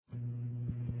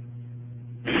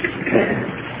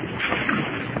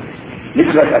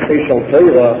Mitzvah Kasei Shal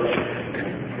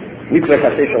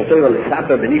Torah,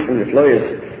 L'Sapa B'Nisim L'Floyes,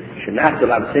 Shenachtu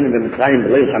L'Absinim B'Mitzrayim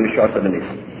B'Leil Chamishot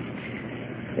B'Nisim.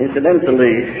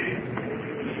 Incidentally,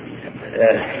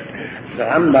 the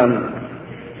Rambam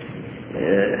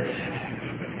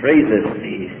phrases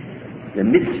the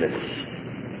mitzvahs.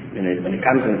 When it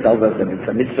comes and tells us that it's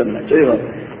a mitzvah in the Torah,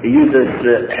 he uses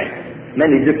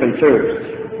many different terms.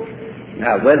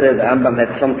 Now, whether the Rambam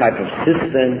had some type of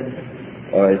system,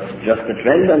 or it's just a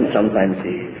random, sometimes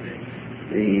he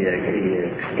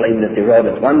explained that he wrote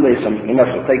it one way, you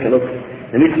must take a look.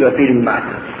 The mitzvah of eating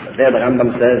matzah. There the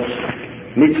Rambam says,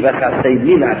 mitzvah chasei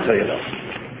min ha-Torah.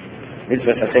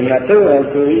 Mitzvah chasei min ha-Torah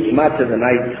to eat matzah the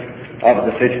night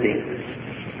of the 15th.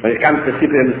 When it comes to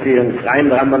Sipur Mitzrayim,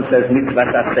 the Rambam says mitzvah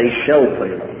chasei shel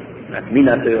Torah. Not min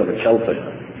ha-Torah, but shel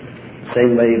Torah.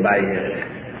 Same way by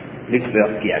mitzvah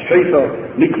of Kiyah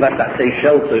Shofar, mitzvah chasei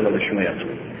shel Torah l'shmei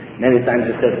Torah. Many times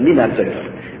it says min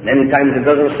ha-Torah. Many times it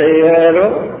doesn't say at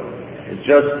all. It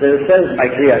just says by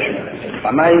Kriya Shema.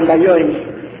 Pamayim bayoim,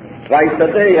 twice a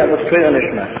day, I was Kriya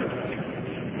Nishma.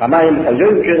 Pamayim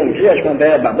bayoim, Kriya Shema,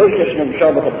 Babosh Shema,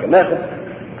 B'Shabbat of Kamecha.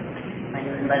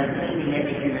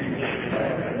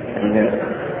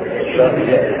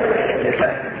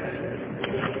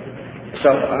 So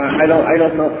I don't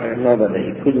know. I know that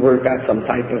he could work out some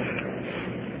type of,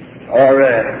 or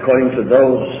according to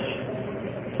those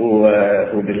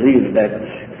who believe that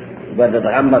whether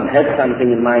the Rambam had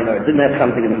something in mind or didn't have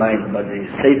something in mind, but the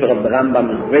Sefer of the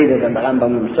Rambam is greater than the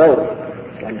Rambam himself.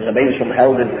 It's like the Rebbeinu Shalom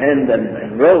held his hand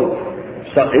and wrote.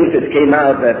 So if it came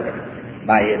out that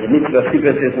by the mitzvah of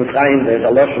Sipur Mitzrayim there's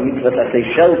a losh of mitzvah that says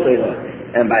shel Torah,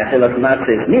 and by Chilas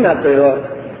Matzah is min ha-Torah,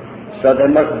 so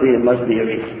there must be a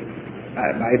reason.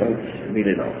 I don't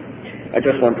really know. I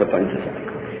just want to point this out.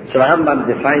 So the Rambam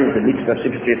defines the mitzvah of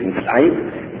Sipur Mitzrayim,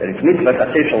 that it's mitzvah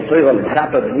that says shel Torah,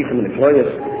 L'Sapa B'Nisim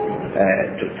L'Floyes,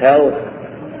 to tell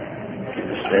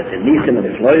the Nisim and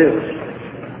the Floyes.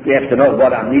 We have to know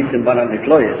what are Nisim, what are the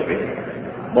Floyes, really.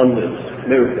 Wonders,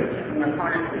 miracles.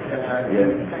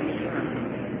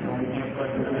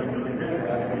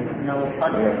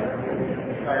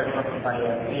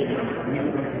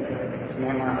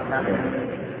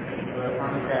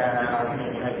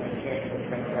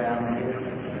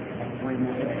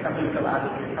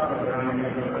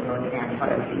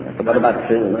 What about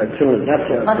film? Film is not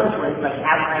so.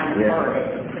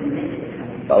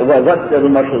 Well, what's the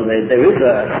muscle? There is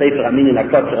a Sefer Amin in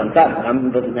Akotzer on top.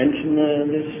 Rambam doesn't mention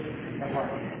this.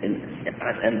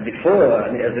 And before,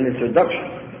 as an introduction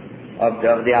of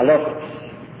the halachos,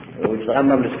 which the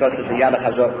Rambam discusses the Yad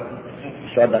HaChazor.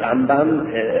 So the Rambam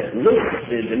looks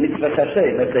the mitzvah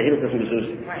sashay. That's the Hilchos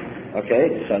Mezuzah. Okay,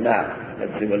 so now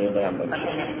let's see what the Rambam says.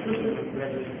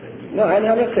 No, I'm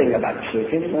not saying about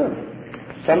psukim. No.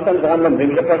 Sometimes the Rambam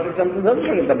brings a person, sometimes doesn't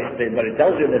bring it, but it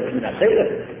tells you that it's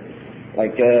minaseh.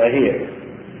 Like here.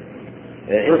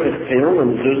 Hilchos Tefillin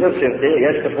and Mezuzah,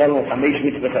 יש תפילין חמש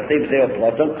מצוות עשה בזה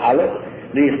הפלוטון, א',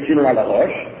 להצטין על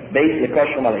הראש, ב',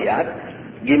 לקושם על היד,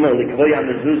 ג', לקרוא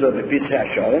המזוזה בפצעי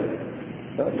השורש.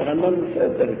 So the Rambam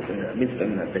says that it's a mitzvah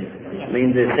minaseh. I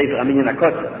mean the Sefer Amin in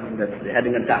Akotzer, that's the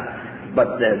heading on top.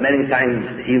 But many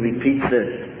times he repeats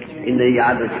it in the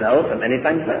yard itself, and many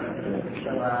times not.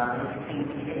 So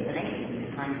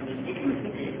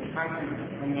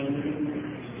when they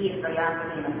see it for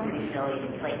Yahweh in the Chumash, so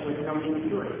it's like there was no meaning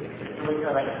to it. It was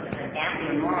like a damp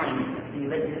in mind.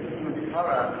 You read the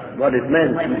Torah. What it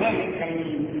meant. What it meant, then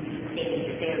you stated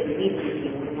the fair belief that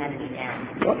you wouldn't have it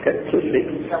down. Okay, should be.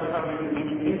 I don't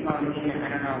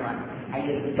know what.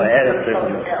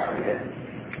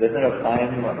 There's no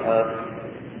time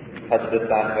touch this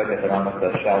aspect at the Rambam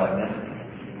says shalom.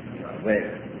 Wait.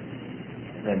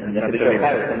 And that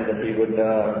he would.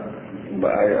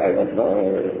 I don't know.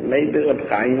 Maybe Reb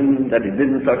Chaim that he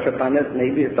didn't touch upon it.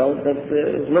 Maybe he felt that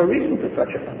there's no reason to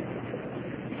touch upon it.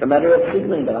 It's a matter of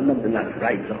signaling. The Rambam did not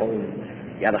write the whole.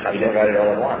 He didn't write it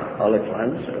all at once. All at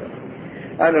once.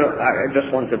 I don't know. I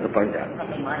just wanted to point out.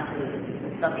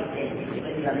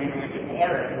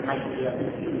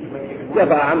 Yeah,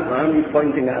 but I'm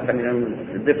pointing out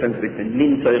the difference between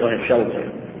min Torah and shel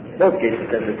Torah. Both cases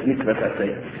says it's mitzvah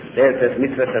saseh. There it says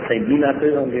mitzvah saseh min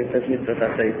Torah, and there it says mitzvah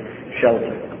saseh shel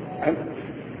Torah.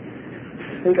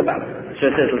 Think about it. So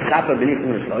it says l'sapa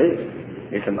b'nisim l'flois.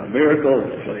 It's a miracle,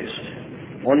 it's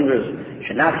wonders.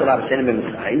 Shenachtu l'Absinim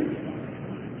b'Mitzrayim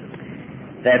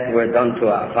that were done to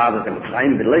our fathers in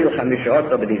Mitzrayim. B'leil chamishot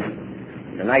b'nisim.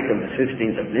 The night of the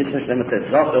 15th of Nisan, Shneimah says,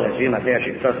 Zocher es yom hazeh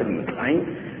asher ktoseh b'Mitzrayim,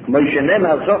 k'mo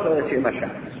shenemar Zocher es yom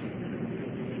haShabbos.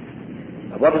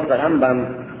 What does the Rambam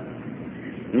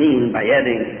mean by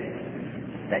adding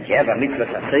that you have a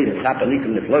mitzvah sasei, the sapa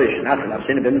nikum nefloish, and after I've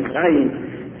seen it in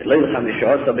Mitzrayim, the loyal ham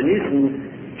yishosa benisen,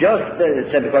 just as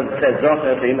it said, because it says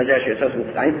zocher to imagesh yisos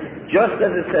Mitzrayim, just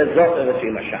as it says zocher to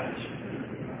imagesh.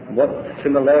 What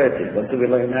similarity? What do we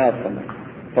learn now from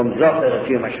zocher to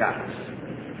imagesh?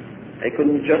 They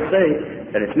couldn't just say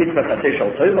that it's mitzvah sasei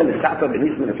shal toiva, the sapa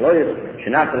benisen nefloish,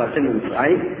 shenach I've seen in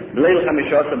Mitzrayim, the loyal ham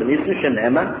yishosa benisen,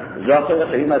 shenema, zocher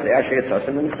to imagesh yisos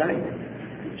Mitzrayim.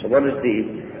 So what is the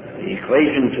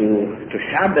equation to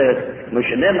Shabbat?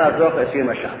 Moshenema zocher to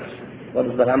imagesh. What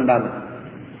is the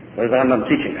Rambam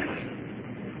teaching us?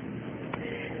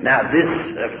 Now this,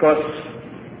 of course,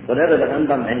 whatever the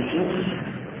Rambam mentions,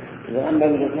 the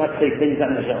Rambam does not say things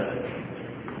on his own.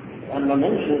 The Rambam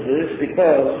mentions this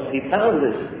because he found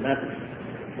this.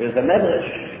 There's a medrash,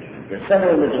 there's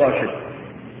several midrashim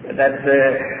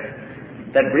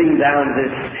that bring down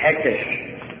this hekesh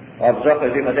of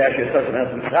zocher v'yimadeh she'esos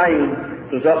Mitzrayim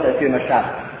to zocher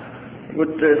v'yimashat,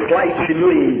 with slight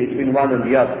shinuyim between one and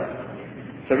the other.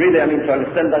 So really, to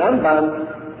understand the Rambam,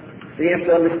 we have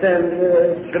to understand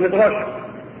the Midrash.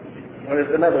 What is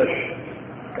the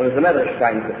Medrash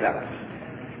trying to tell us?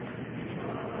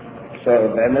 So,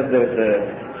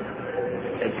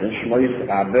 it's in Shmois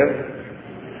Rabbe,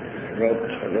 wrote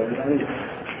down,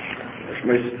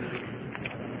 Shmois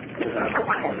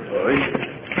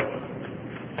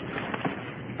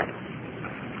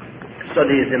so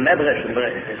the Medrash,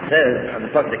 it says, on the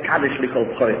top of the Kaddish Likol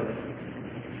Choy,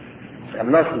 I'm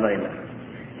not saying that.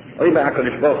 Oiba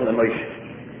HaKadosh Baruch Hu LeMoshe,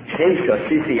 Sheish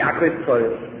Yosisi Yaakov Choy,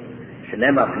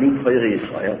 Shenema B'nei Choyri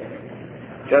Yisrael.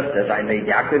 Just as I made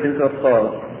Yaakov into a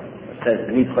Chor, it says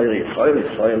B'nei Choyri Yisrael,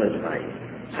 Yisrael is my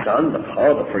son, the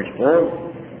Chor, the firstborn.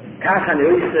 Kach Ani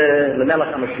Oise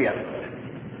LeMelech HaMashiach.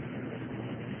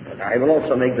 But I will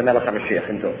also make the Melech HaMashiach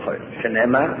into a Chor.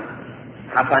 Shenema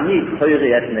Hafani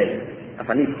Choyri Etnei.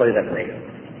 Hafani Choyri Etnei.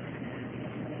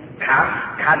 Kach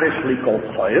Kaddish Likol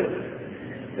Choy.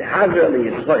 The Hazra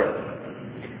Yisrael,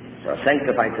 so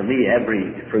sanctify to me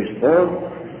every firstborn,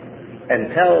 and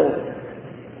tell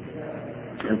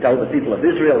the people of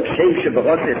Israel, Sheish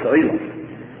Shebaroseh Oilam,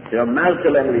 they're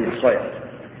Malkelem Yisrael,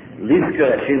 Lizker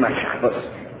Hashem HaShabbos,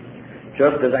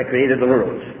 just as I created the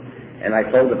world, and I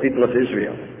told the people of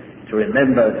Israel to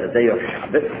remember the day of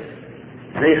Shabbat,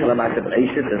 Zeichel HaMaaseh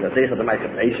B'Reishis, and the Zeichel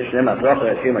HaMaaseh B'Reishis, Shnei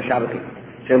Mazrocher Hashem HaShabbos,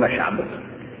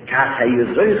 so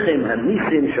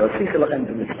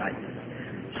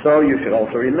you should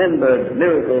also remember the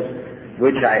miracles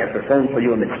which I have performed for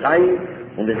you in Mitzrayim.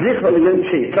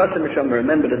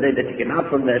 Remember the day that you came out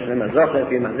from there.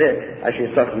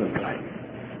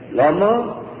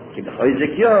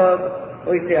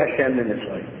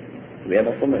 We have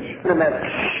a finish.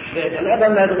 Another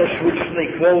medrash which they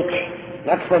quote,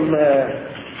 not from the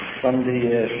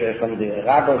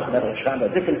rabbis, medrash, a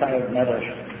different type of medrash.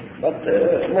 But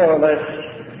more or less,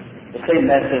 the same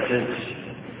message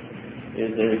is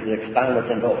expounded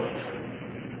in both.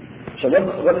 So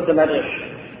what is the Medrash?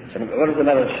 What does the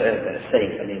Medrash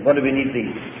say? What do we need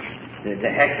the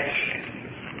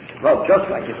hekesh? Well, just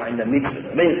like you find the mitzvah,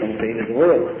 the main from created the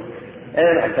world.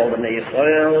 And I told them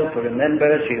Israel to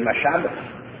remember Shir Shabbat.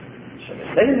 So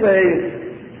the same way,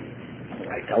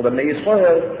 I tell them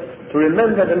Israel to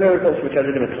remember the miracles which are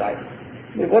in the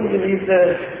Mitzrayim. What do you need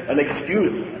an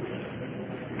excuse?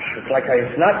 It's like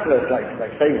it's not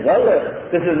like saying, well,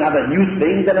 this is not a new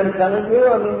thing that I'm telling you.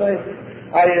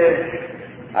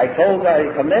 I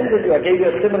commended you, I gave you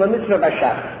a similar mitzvah by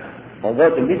Shabbat.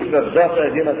 Although the mitzvah of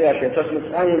Zocher V'yimadeh she'esos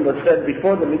Mitzrayim was said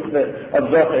before the mitzvah of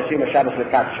Zocher Hashem HaShabbos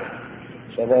L'Katcher.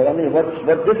 So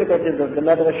what difficulty does the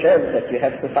Medrash have that you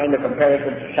have to find a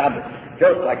comparison to Shabbat,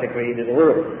 just like I created the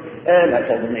world. And I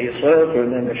told them Israel to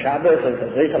remember Shabbos and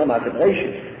to Zeichel HaMaaseh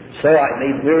B'Reishis. So I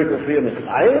made miracles for you,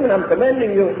 Mitzrayim, and I'm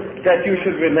commending you that you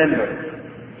should remember.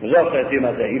 You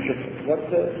should.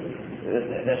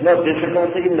 There's no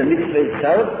difficulty in the mitzvah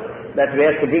itself that we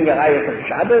have to bring a ayah of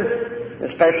Shabbos,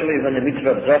 especially when the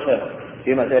mitzvah of Zocher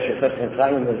Yimadeh she'esos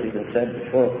Mitzrayim was even said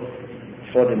before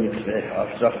the mitzvah of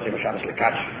Zocher Shabbos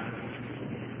L'Katch.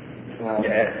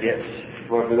 Yes.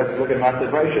 Well, let's look at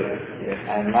Matzah Bereshis. Yes.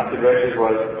 And Matzah Bereshis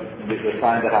was the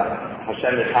sign that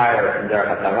Hashem is higher in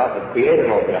Derech HaTorah, but created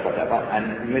all Derech HaTorah,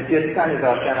 and Mitzvah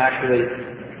Hashem actually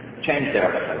changed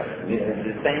Derech HaTorah.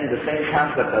 The same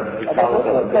concept of...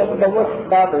 But what's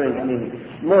bothering,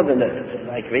 more than that,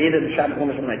 I created the Shabbat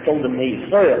and I told them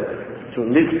Israel to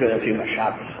live for Hashem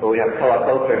HaShabbos. So we have Kol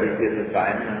HaKofer this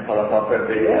time, and Kol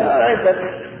HaKofer...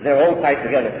 They're all tied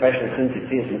together, especially since it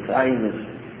is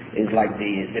Mitzrayim is like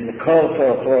the call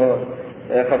for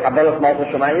Kabbalah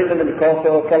Malchus Shemayim, and the call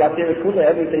for Kol HaTorah Kula,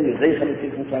 everything is Zeichel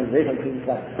Mitzvah, Zeichel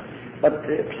Mitzvah. But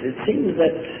it seems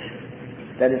that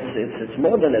that it's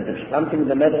more than that. It's something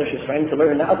the Medrash is trying to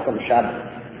learn out from Shabbos,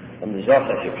 from the Zohar.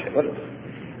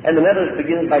 And the Medrash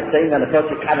begins by saying that a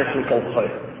person Kaddish Mikol Choy.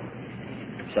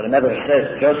 So the Medrash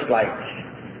says, just like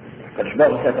Kadosh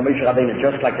Baruch Hu said to Moshe Rabbeinu,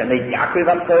 just like I made Yaakov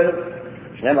up Choy,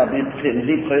 Shneimar in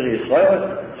Zid Choy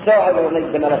Yisrael, so I will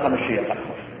make the Melech HaMashiach up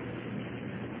Choy.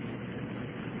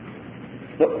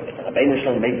 Look, if the Rabbeinu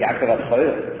Shalom made Yaakov up Choy,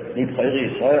 Zid Choy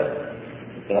Yisrael,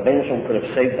 the Rabbeinu Shalom could have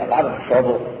saved a lot of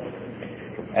trouble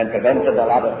and prevented a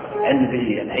lot of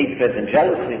envy and hatred and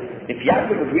jealousy. If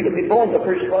Yaakov would really be born, the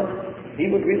firstborn, he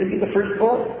would really be the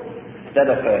firstborn. Instead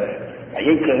of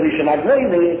Vayetzer Rishon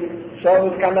Adnoini, so it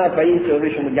would come out Vayetzer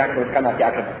Rishon with Yaakov, would come out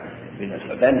Yaakov.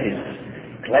 So then his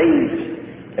claims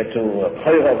to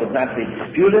Torah would not be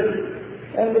disputed,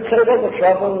 and would save all the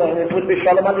trouble, and it would be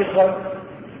Shalom Ad Yisrael.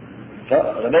 So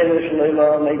Rabbeinu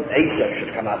Shalom made Ezer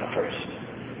should come out first.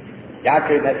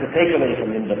 Yaakov had to take away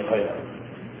from him the Torah.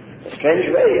 A strange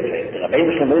way, if the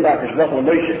Rabbeinu Shalom made out his Loch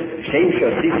Moshe, same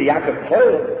show, see Yaakov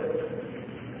Torah.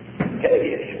 Okay,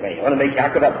 you want to make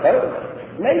Yaakov up Torah?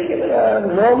 Make it in a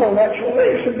normal, natural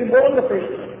way. It should be born the first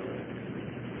time.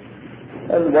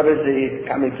 And what is he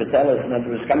coming to tell us? And he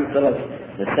was coming to tell us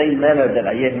the same manner that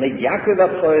I make Yaakov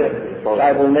up Torah,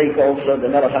 I will make also the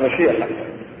Melech HaMashiach up Torah.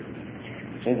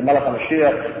 Since the Melech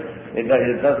HaMashiach, it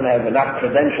doesn't have enough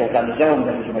credentials on his own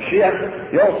that he's a Mashiach,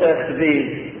 he also has to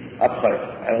be up Torah.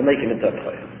 I will make him into up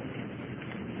Torah.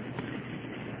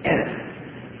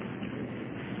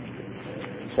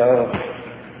 So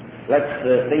let's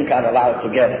think out aloud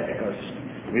together, because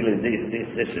really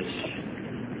this is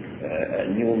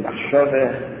a new machshava,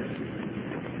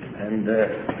 and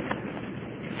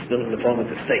still in the form of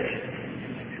a stake.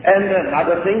 And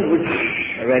another thing which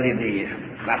already the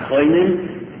Machronim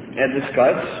had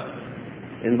discussed,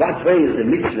 in what way is the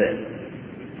mitzvah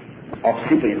of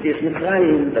Sipur Yetzias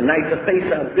Mitzrayim, the night of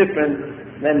Pesach, different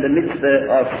than the mitzvah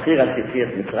of Schiras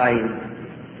Yetzias Mitzrayim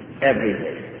every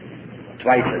day?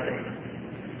 Twice a day.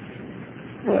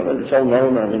 Well, it's all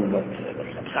known. I mean, what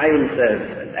Chaim says,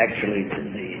 actually, it's in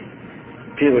the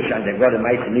Pirush and the Gvara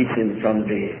Ma'aseh Nisim from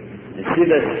the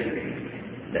Siddhas,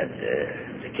 that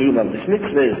the key of this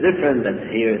mitzvah is different, and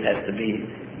here it has to be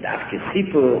Dafke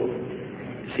Sipur.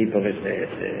 Sipur is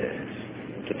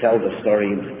to tell the story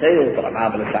in detail, for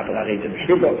Amabel Sapar Aretim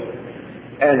Shubo,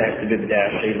 and it has to be the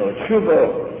Shelo Shubo,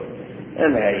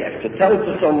 and you have to tell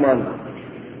to someone.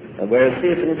 Whereas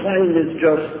here in Mitzrayim is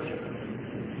just,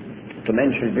 to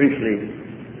mention briefly,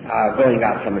 going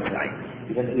out from Mitzrayim.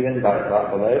 Even by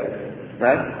Balev?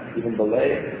 Right? Even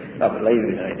Balev? No, Balev,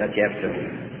 that you have to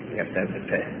have the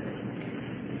pay.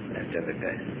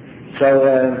 So,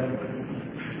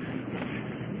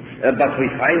 but we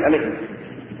find, I mean,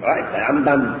 right, the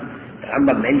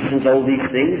Rambam mentions all these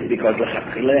things because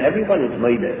everyone is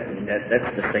made. I mean, that's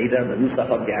the Seder, the Nusach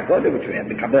of the Agoda, which we have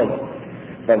the Kabbalah.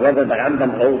 But whether the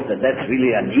Rambam holds that that's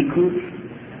really a Nikud,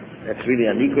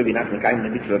 we're not going to the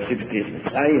mitzvah of Sipur Yetzias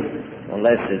Mitzrayim,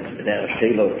 unless it's the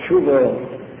Shelo Shubo,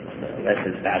 unless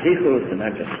it's the Arichus, and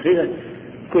not just Schira.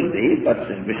 Could be, but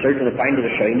we certainly find the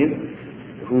Rishonim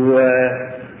who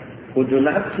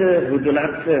definitely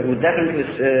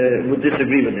would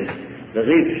disagree with this. The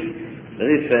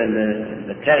Rif and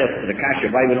the Teref, the Kasha,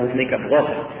 why we don't make a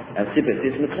bracha and Sipur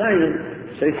Yetzias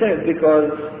Mitzrayim, so he said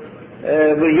because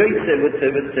we're yoytze with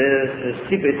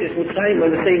Sipur Yetzias Mitzrayim on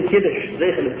the same Kiddush,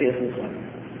 Zeichel Yetzias Mitzrayim.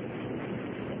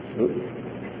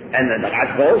 And the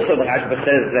Rashba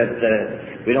says that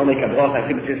we don't make a bracha on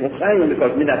Sipur Yetzias Mitzrayim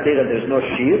because Midatera there's no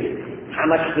shir, how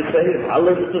much to say, how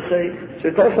little to say. So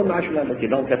it's also mashma, but you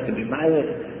don't have to be ma'ir.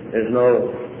 There's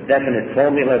no definite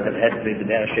formula that has to be the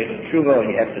Derech Sheikh Tshuva,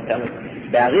 you have to tell it.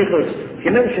 Be'arichos,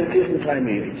 you mentioned Yetzias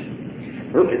Mitzrayim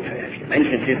yoytze. Look, if you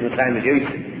mention Yetzias Mitzrayim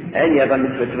yoytze, and you have a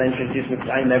mitzvah to mention Yetzias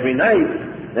Mitzrayim every night,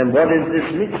 then what is this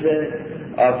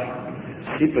mitzvah of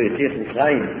Sipur Yetzias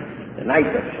Mitzrayim, the night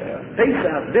of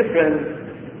Pesach,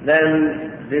 different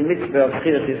than the mitzvah of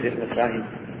Schiras Yetzias Mitzrayim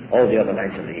all the other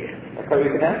nights of the year? So we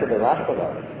can answer the last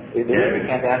about it. We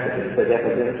can't answer the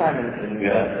definite time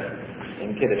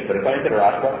in Kiddush, but according to the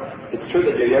Rashba, it's true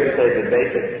that your Yom says is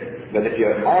basic. But if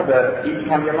you're Marba, each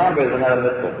time you're Marba is another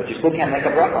mitzvah. But you still can't make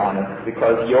a bracha on it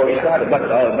because you already started. But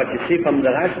you see from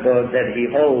the Rashba that he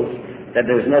holds that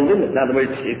there is no limit. In other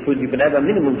words, you could have a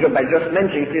minimum by just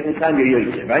mentioning certain time you're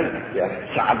using, right? Yeah.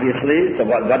 So obviously,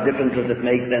 what difference does it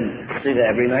make then Seder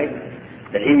every night?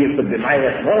 That here you could be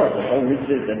Ma'ir more, the whole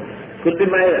mitzvah then could be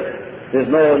Ma'ir. There's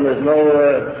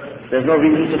no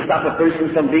reason to stop a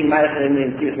person from being Ma'ir in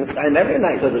Yetzias Mitzrayim every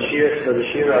night. So the shir of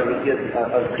Yetzias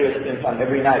Mitzrayim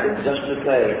every night is just to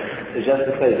say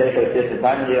Zeichel Yetzias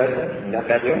Mitzrayim.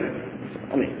 That's right.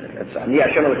 I mean,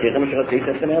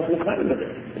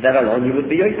 that alone you would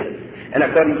be Yosef. And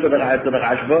according to the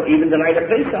Rashba, even the night of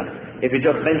Pesach, if you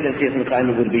just mention Yetzias Mitzrayim,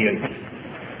 it would be Yosef.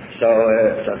 So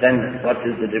then, what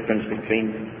is the difference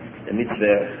between the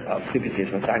mitzvah of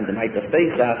Yetzias Mitzrayim the night of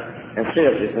Pesach and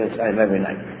Yetzias Mitzrayim every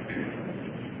night?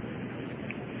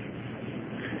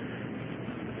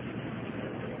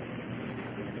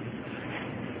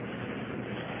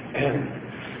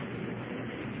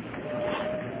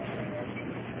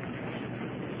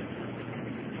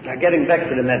 Now, getting back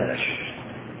to the Medrash.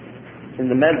 In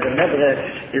the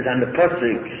Medrash is on the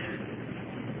Pasuk,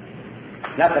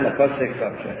 not on the Pasuk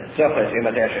of Sochas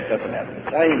Yemadeh Shetotim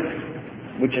Mitzrayim,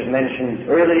 which is mentioned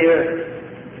earlier.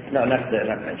 No, not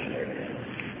mentioned earlier.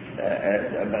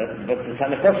 But it's on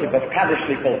the Pasuk of Kadosh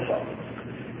Likolcho.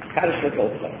 Kadosh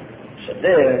Likolcho. So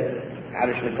there,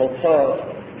 Kadosh Likolcho,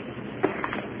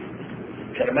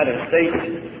 the Medrash states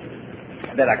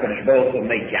that HaKadosh Baruch Hu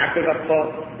made Yaakov a Chol,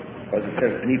 because it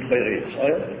says beneath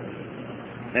Yisrael,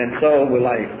 and so will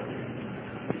I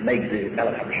make the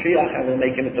Melech HaMashiach and we'll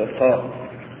make him into a Chol.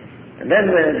 And then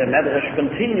the Medrash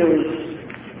continues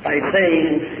by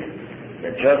saying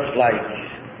that just like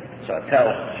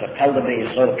tell them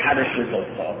Yisrael Kadosh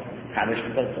L'Kolcho,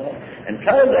 and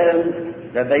tell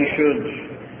them that they should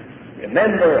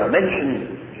remember or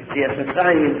mention Yetzias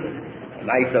Mitzrayim, the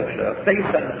night of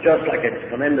Pesach, just like it's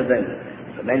commanded them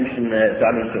to mention,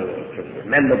 to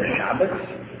remember the Shabbos,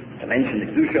 to mention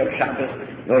the Kedusha of Shabbos,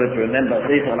 in order to remember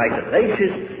the night of Reishis,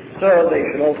 so they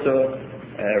should also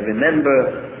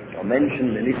remember or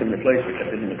mention the Nisim Neflois which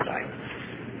have been in the time.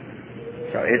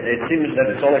 So it seems that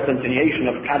it's all a continuation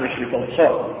of Kadosh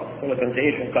L'Kolcho,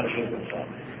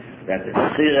 that the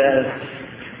Tziras,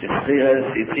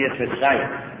 Yetzias Mitzrayim,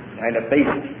 night of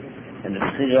Pesach, and the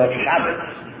Tzira of Shabbos,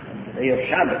 the day of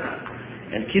Shabbos,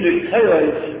 and Kiddush Torah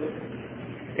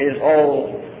is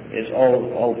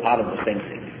all part of the same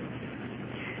thing.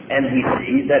 And we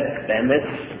see that the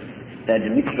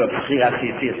mitzvah of Tziras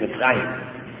Yetzias Mitzrayim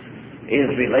is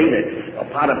related, or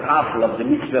part and parcel of the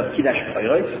mitzvah of Kiddush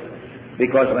Torah,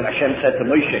 because when Hashem said to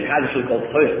Moshe, Kadosh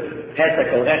L'Kolcho,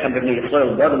 Pesach Kol Rechem B'nei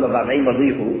Yisrael Bodem of Aveim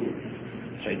Alihu,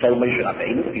 so he told Moshe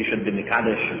Rabbeinu, he should be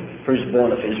Mekadosh,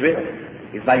 firstborn of Israel.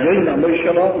 It's by Yoim Moshe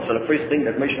alone, so the first thing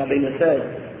that Moshe Rabbeinu said,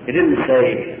 he didn't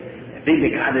say, be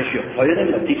Mekadosh your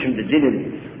Choyrim, or teach him the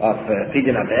dinim of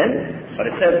Pidyon Aben, but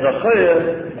it says,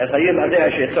 V'choyer, as Hayim Adeh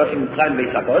Asher Yetzotim Mitzrayim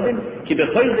Beis HaKodim, Ki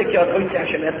B'choyer Zeh Ki Otoitzi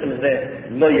Hashem Estem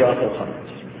Zeh Lo Yochel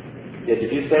Chametz. Yeah,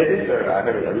 did you say this, or I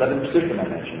heard it? 11 Pesukim I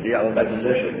mentioned. Yeah, 11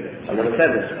 Pesukim. I would have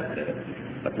said this,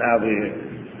 but now we're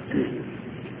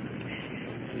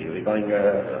going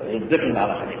a little different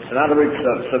halachas. In other words,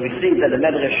 so we see that the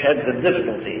Medrash had the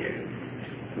difficulty here.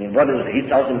 I mean, what is it? He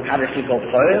tells them Kadosh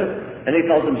L'Kolcho, and he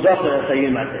tells them Zocher as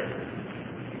Hayim Adeh.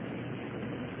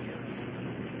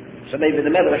 So maybe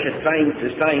the Medrash is trying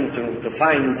to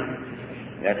find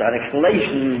an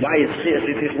explanation why Tziras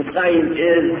Yetzias Mitzrayim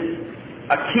is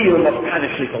a kiyum of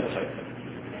Kadosh L'Kolcho.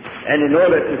 And in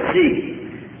order to see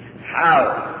how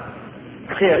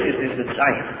Tziras Yetzias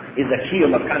Mitzrayim is a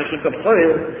kiyum of Kadosh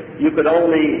L'Kolcho, you could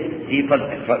only,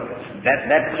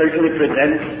 that certainly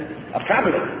presents a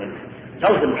problem. It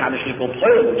tells them Kadosh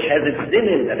L'Kolcho, which has its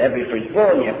dinim, that every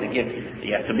firstborn you have to be paid,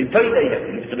 you have to give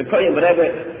to the kohen, whatever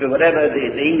the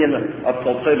union of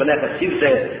Kolcho B'nefesh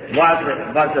Yivseh was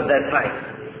at that time.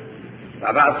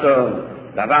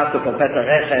 Davatu kompet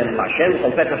rechem Hashem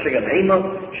kompet shegem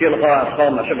eimo shir lo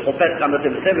aschom Hashem kompet kamet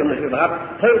b'sevim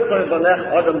l'shivrat toy bonach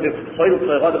adam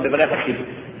b'berech achim,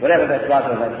 whatever that was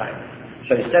at that time.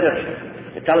 So instead of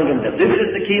telling them that this is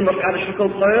the key of Kadosh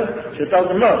L'Kolcho, so tell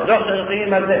them no, Zocher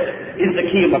Hayim Adeh is the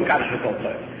key of Kadosh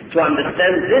L'Kolcho. To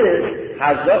understand this,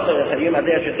 how Zocher Hayim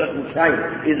Adeh Shetzot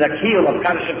Mitzrayim is a key of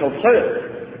Kadosh L'Kolcho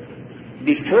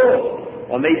before,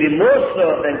 or maybe more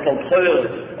so than Kol Choyer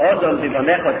Odom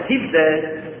B'Vanecha Tivdeh.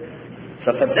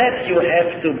 So for that you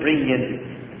have to bring in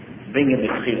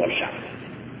the Tzir of Shabbos.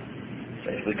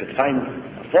 So if we could find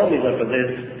a formula for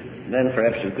this, then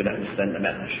perhaps we could understand the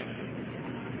message.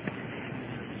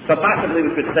 So possibly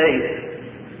we could say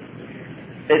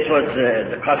it was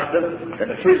the custom that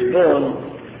the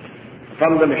firstborn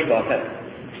from the Mishpachah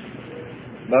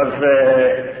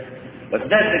was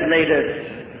designated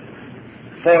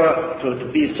to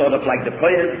be sort of like the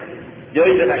kohen, the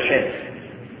Oived Hashem.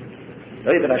 The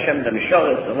Oived Hashem, the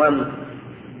Mishor, is the one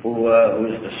who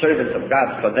is the servant of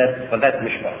God for that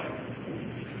Mishpach.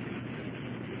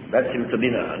 That seemed to be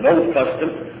an old custom,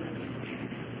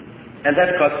 and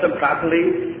that custom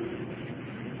properly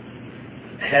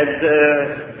had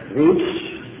roots.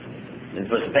 It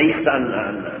was based on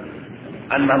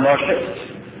Mamoshes.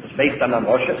 It was based on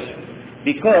Mamoshes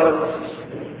because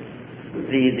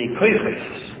the koichos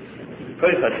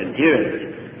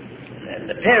endurance, and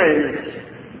the parents,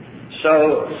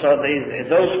 so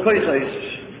those koichos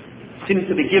seem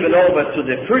to be given over to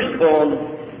the firstborn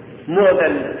more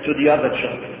than to the other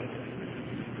children.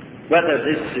 Whether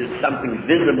this is something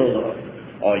visible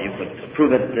or you could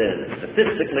prove it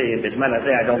statistically, in this manner,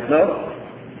 I don't know,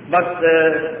 but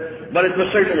it was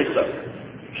certainly so.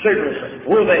 Certainly so.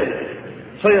 Reuven,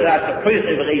 Soyrat,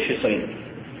 Koyche Reish Soin.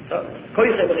 So,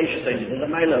 Koyche Reish Soin, there's a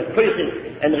mile of Koyche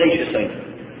and Reish Soin.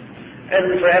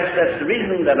 And perhaps that's the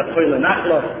reason that a Koyle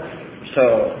Nachlo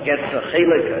so gets a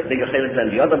bigger chelik than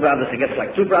the other brothers. He gets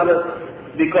like two brothers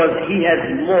because he has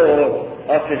more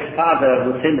of his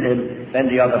father within him than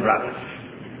the other brothers.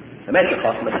 The Meshech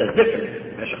Chochmah says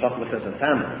different. Meshech Chochmah says in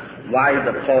Tam, why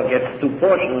the Paul gets two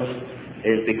portions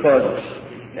is because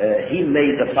he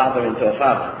made the father into a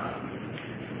father.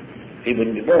 He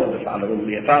wouldn't be born, the father wouldn't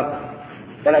be a father.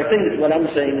 But I think that what I'm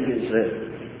saying is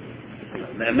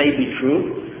that may be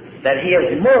true, that he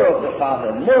has more of the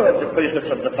father, more of the purpose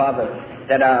of the father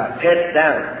that are passed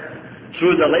down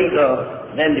through the later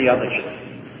than the other children.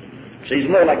 So he's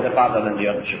more like the father than the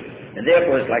other children. And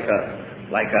therefore it's like a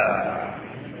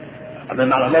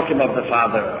memalamokim of the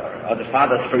father, or the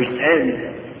father's first hand,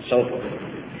 so forth.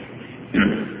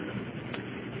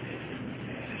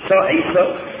 So Esau,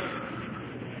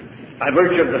 by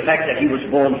virtue of the fact that he was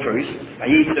born first, so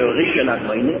Esau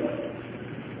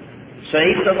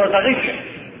was a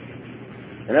Rishon.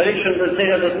 And a Rishon, the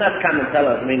Torah does not come and tell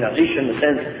us, a Rishon in the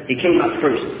sense he came up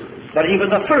first, but he was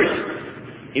the first.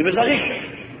 He was a Rishon.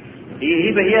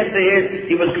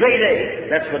 He was grade A.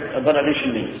 That's what a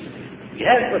Rishon means. He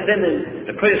has within him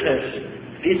the Koyches,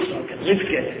 Yitzchak, and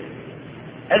Rivke,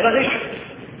 as a Rishon.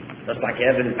 Just like you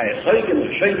have in Payasoyim,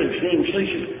 Shoyim, Shneim,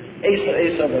 Shlishim,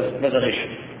 Esau was a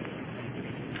Rishon.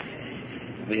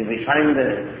 We find the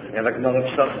Gemara of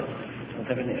Sochem. Don't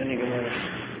have any Gemara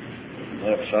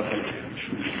of Sochem.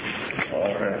 Or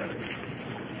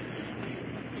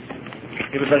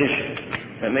he was a Rishon.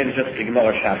 Maybe just the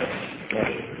Gemara Shabbos.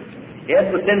 He had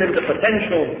within him the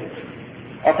potential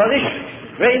of a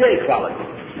Rishon. Great equality.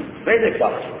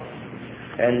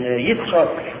 And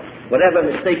Yitzchak, whatever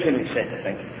mistake he made,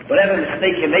 whatever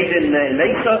mistake he made in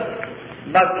Esau,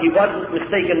 but he wasn't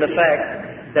mistaken the fact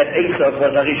that Esau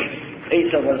was a Rishon.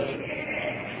 Esau was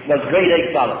great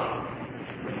equality.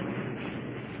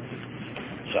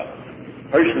 So,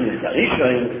 person is a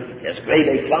Rishon, he has great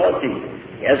equality,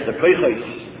 he has the koichos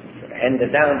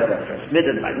handed down that are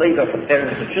transmitted by later from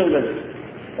parents to children.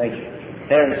 Thank you.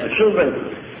 Parents to children.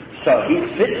 So he's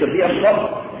fit to be a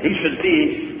prophet. He should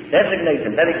be designated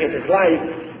and dedicate his life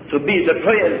to be the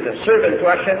servant to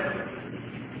Hashem.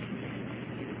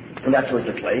 And that was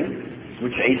the claim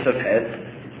which Esau had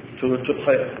to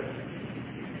prayer.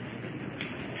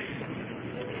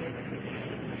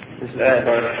 This is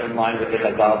in line with the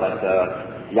Chazal that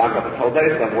Yaakov told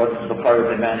Esau what the prayer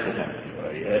demanded him.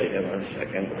 One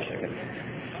second.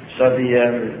 So the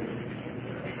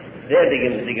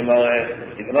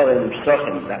Gemara in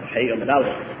Pesachim, that Hey and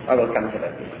Aleph, I will come to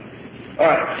that. All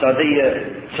right.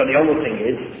 So the only thing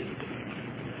is,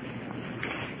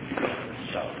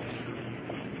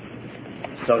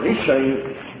 so Rishon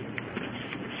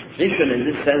in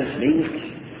this sense means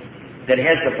that he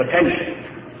has the potential,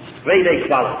 great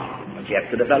equality, but you have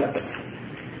to develop it.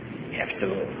 You have to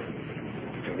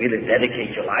really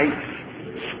dedicate your life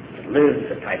to live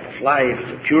the type of life,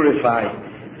 to purify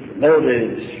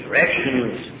motives,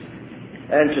 directions,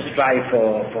 and to strive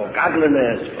for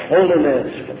godliness, for holiness,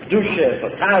 for kedusha, for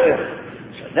tara.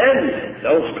 So then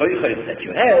those koichos that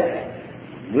you have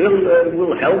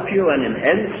will help you and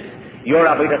enhance your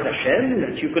avodat Hashem,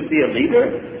 that you could be a leader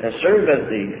and serve as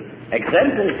the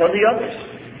example for the others.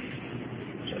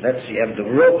 So you have the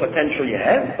raw potential you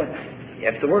have, but you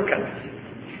have to work on it.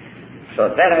 So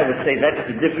that I would say that's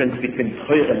the difference between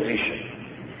Choyer and Rishon.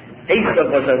 Esau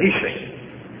was a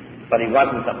Rishon, but he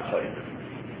wasn't a Choyer.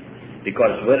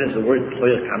 Because where does the word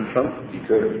Choyer come from?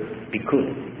 Bikur.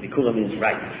 Bikur means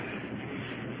right.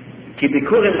 Ki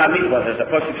Bikurim Hamidbar, there's a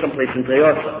passage someplace in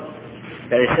Treyotza,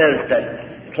 that it says that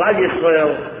Klal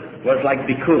Yisrael was like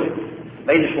Bikurim.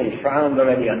 Beishon found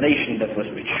already a nation that was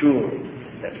mature,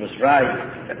 that was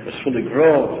right, that was fully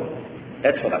grown.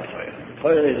 That's what I'm Choyer.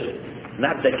 Choyer is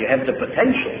not that you have the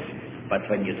potential, but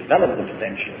when you develop the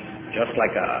potential, just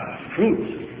like a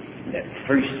fruit, that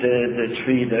first the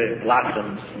tree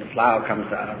blossoms and the flower comes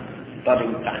out,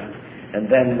 budding time, and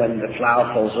then when the flower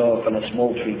falls off and a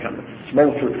small fruit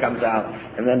comes out,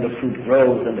 and then the fruit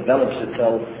grows and develops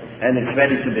itself, and it's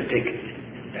ready to be picked.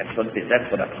 That's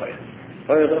what a Choyer.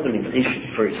 Choyer doesn't mean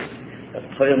Rishon first.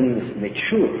 Choyer means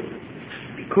mature,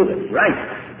 bikurim, right.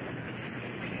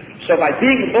 So by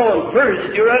being born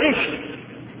first, you're a Rishon.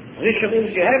 Rishon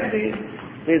means you have the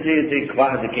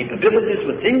capabilities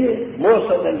within you, more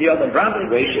so than the other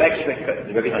brothers. The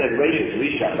Rebbe said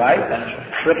Risha, right?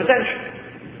 Potential.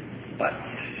 But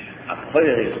a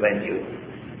prayer is when you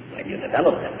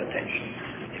develop that potential.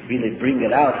 You really bring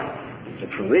it out to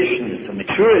fruition, to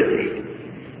maturity.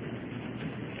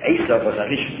 Esau was a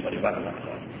Rishon, but he wasn't a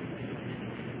Pro.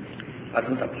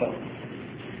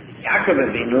 Yaakov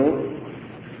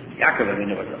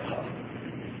Avinu was a Pro.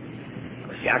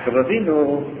 Because Yaakov Avinu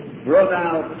brought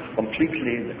out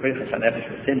completely the Koyches HaNefesh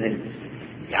within him.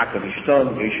 Yaakov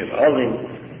Ishton, Yoshev Olim,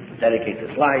 dedicate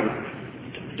his life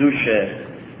to Kedusha,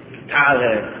 to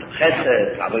Tare, to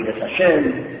Chesed, to Avodas Hashem,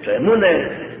 to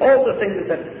Emunah, all the things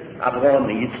that Avraham,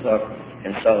 Yitzchak,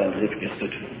 and so on, Rivka stood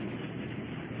for.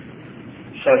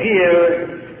 So here,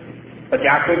 but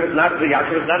Yaakov is not a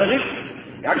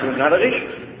Rishon. Yaakov was not a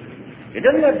Rishon. He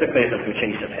didn't have the Koyches which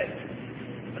Esav had.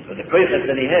 But with the Koyches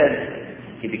that he had,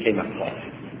 he became a Pro.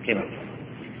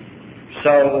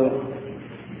 So,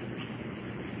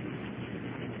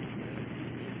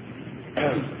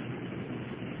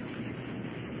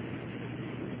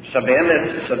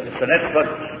 that's what,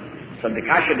 so the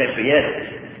Kasha that we had,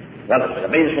 well, the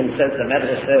Rebbeinu says, the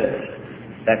Medrash says,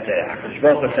 that HaKadosh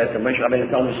Baruch Hu says to Moshe Rabbeinu,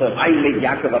 told him, so if I made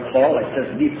Yaakov a Pro, it says,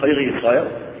 Ni Chayri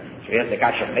Yisrael, so he has the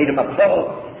Kasha, made him a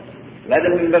Pro, let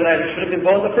him even, should have been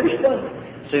born the first one.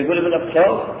 So he would have been a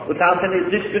Pro without any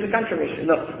dispute or controversy.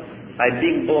 No. By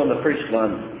being born the first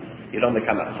one, you don't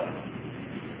become a Pro.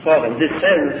 So in this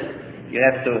sense, you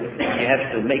have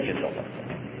to make yourself a Pro.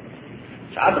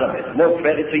 So Abraham, more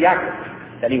credit to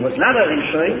Yaakov, that he was not a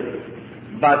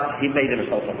Rishon, but he made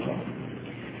himself a Pro.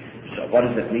 So what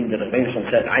does it mean that the Rebbeinu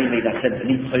said, I made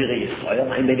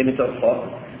I made him into a Pro?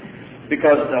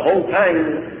 Because the whole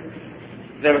time,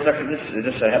 there was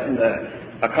this happened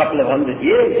a couple of 100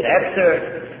 years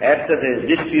after the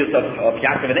dispute of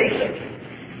Yaakov and Esav.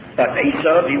 But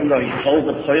Esav, even though he sold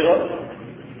the Torah,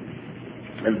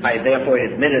 and therefore he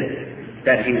admitted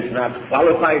that he is not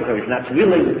qualified or is not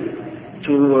willing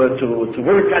to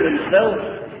work on himself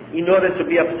in order to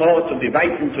be a Pro, to be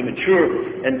right and to mature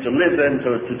and to live and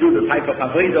to do the type of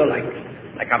avodah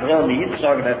like Avraham and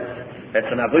Yitzchak, that's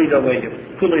an avodah where you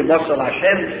kulei mosel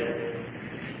Hashem.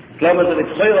 But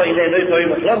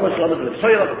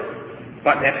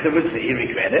afterwards he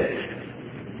regretted,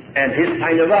 and his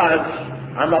kind of was,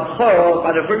 I'm a Pro by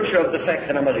the virtue of the fact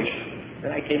that I'm a Rishon,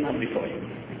 and I came out before you.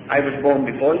 I was born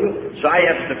before you, so I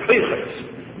have the Koyches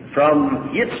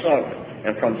from Yitzchak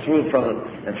and through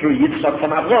Yitzchak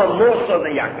from Avraham more so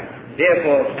than Yaakov.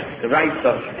 Therefore, the rights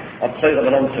of Torah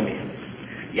belong to me.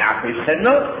 Yaakov said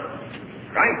no.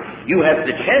 Right? You have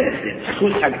the chance. It's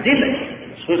Schus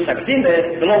Hakdimah. Schus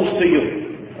Hakdimah belongs to you.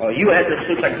 Or you had the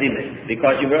Schus Hakdimah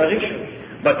because you were a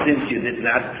Rishon. But since you did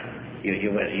not,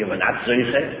 you were not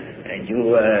Zoyche, and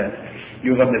you were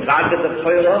Mevaged of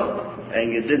Torah, and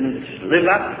you didn't live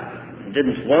up,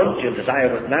 didn't want, your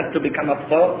desire was not to become a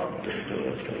Pro,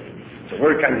 to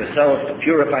work on yourself, to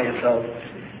purify yourself,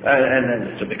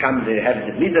 and to become have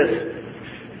the leaders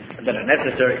that are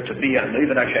necessary to be a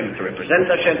Noived Hashem, to represent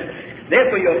Hashem.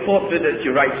 Therefore you have forfeited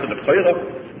your rights to the Torah,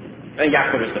 and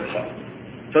Yaakov is the Pro.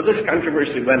 So this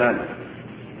controversy went on.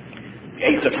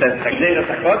 Esav says,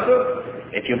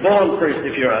 if you're born first,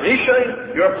 if you're a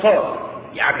Rishon, you're a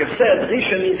Pro. Yaakov said,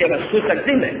 Rishon means you have a Schus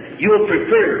Hakdimah. You will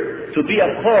prefer to be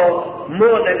a Pro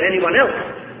more than anyone else.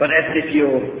 But as if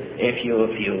you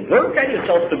work on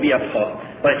yourself to be a Pro,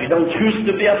 but if you don't choose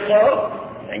to be a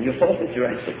Pro, then you forfeit your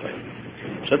rights to Torah.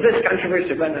 So this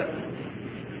controversy went on.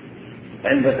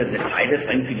 When was it decided?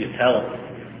 When could you tell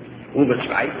who was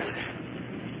right?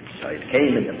 So it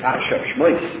came in the Parsha of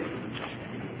Shmois.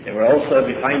 There were also,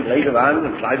 we find later on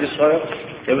in Klal Yisrael,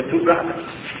 there were two brothers,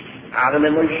 Aaron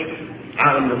and Moshe.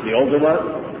 Aaron was the older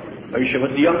one, Moshe was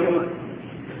the younger one.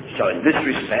 So in this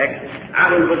respect,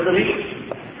 Aaron was the Rishon.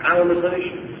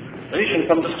 The Rishon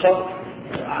from the south,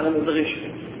 so Aaron was the Rishon.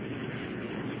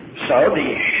 So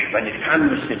when it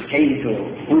came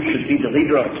to who should be the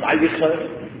leader of Klal Yisrael,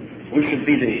 who should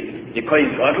be the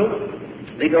Kohen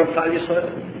Gadol, leader of Klal Yisrael,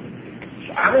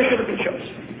 so Aaron should have been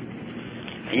chosen.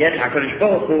 And yet HaKadosh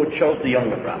Baruch Hu chose the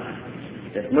younger brother,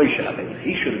 that Moshe Rabbeinu.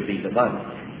 He should be the one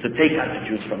to take out the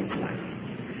Jews from his life.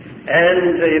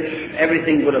 And if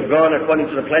everything would have gone according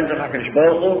to the plans of HaKadosh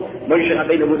Baruch Hu, Moshe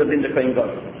Rabbeinu would have been the Kohen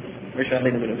Gadol. Moshe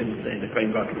Rabbeinu would have been the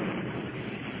Kohen Gadol.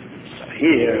 So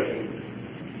here,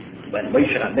 when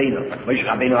Moshe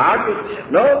Rabbeinu argued,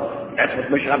 said, no, that's what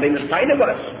Moshe Rabbeinu's time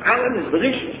was. Aaron is the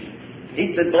Rishon.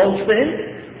 It belongs to him.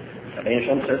 Rabbeinu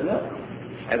Shalom says, no,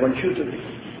 I want you to be.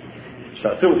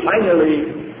 So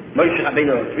finally, Moshe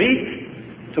Rabbeinu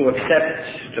agreed, to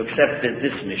accept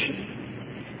this mission.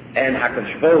 And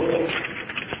HaKadosh Baruch Hu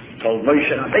told Moshe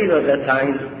Rabbeinu at that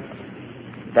time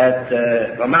that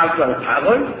V'amartu al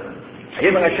Paroi,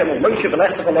 Yivar Hashem al Moshe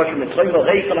v'lechta v'losh mitzrayim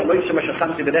v'reichel al Moshe ma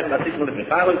shachamti b'nech v'asismu lefnei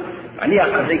Paroi ani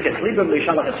achazek es libem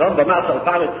v'yishalach esom v'amartu al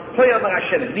Paroi Ho Yamar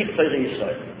Hashem b'nit Torei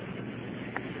Yisrael.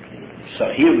 So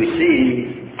here we see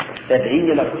that the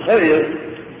union of Torah,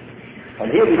 and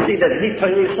here we see that b'nit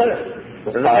Torei Yisrael.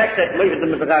 So the fact that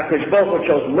HaKadosh Baruch Hu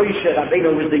chose Moshe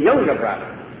Rabbeinu was the younger brother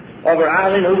over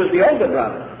Aaron, who was the older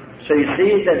brother. So you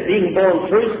see that being born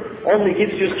first only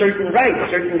gives you certain rights,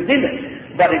 certain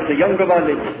dinners. But if the younger one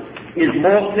is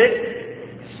more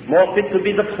fit to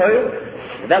be the Torah,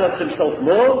 develops himself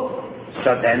more,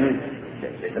 so then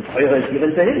the Torah is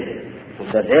given to him.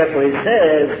 So therefore he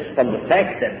says, from the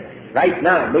fact that right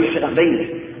now Moshe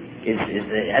Rabbeinu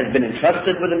has been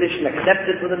entrusted with a mission,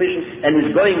 accepted with a mission, and he's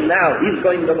going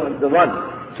the one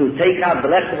to take out the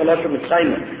left of Allah from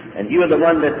Mitzrayim, and you are the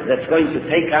one that's going to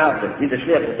take out, the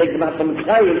Shliach to take them out from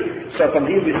Mitzrayim. So from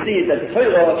here we see that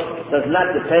Torah does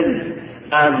not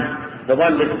depend on the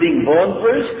one that's being born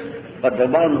first, but the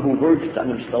one who works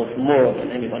on himself more than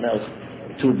anyone else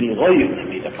to be royal to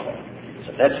be the Torah.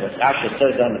 So that's what Rashi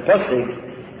says on the Pasuk.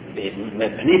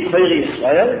 B'nit Torei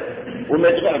Yisrael,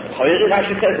 Torah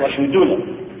Rashi says, what should we do?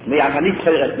 Me'avanit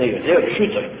Torah et Neir, zeh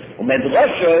pshuto.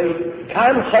 U'medroshoi,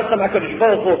 kan chotam HaKadosh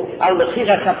Baruch Hu, al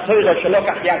mechiras ha-Torah shelo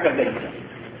kach Yaakov beitza.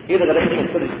 Here the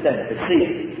Rebbe put it stand, the see,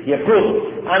 Yaakov,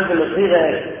 and the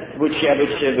mechiras which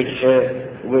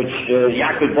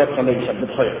Yaakov bought from Esav, the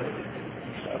Torah.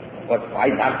 Why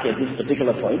dark at this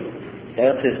particular point?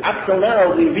 It says, up till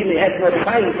now, we really had no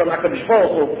sign from HaKadosh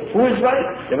Baruch Hu. Who is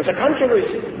right? There was a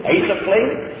controversy. Esav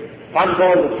claimed, I'm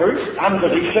born the first, I'm the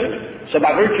Rishon. So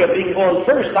by virtue of being born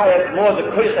first, I have more the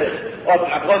curses of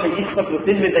Abraham and Yitzchak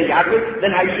within me than Yaakov,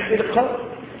 then I should be the Chol.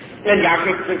 And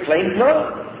Yaakov claimed no,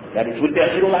 that it would be a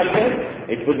Chilul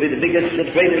Hashem. It would be the biggest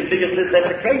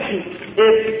desecration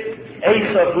if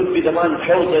Esav would be the one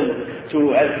chosen to,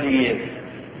 as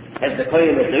the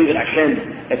Kohen of David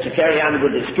Hashem, to carry on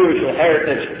with the spiritual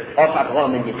heritage of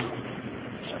Abraham and Yitzchak.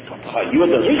 You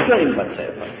are the Rishon, but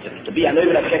to be a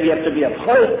David Hashem, you have to be a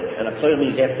Chol, and a Chol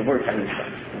means you have to work on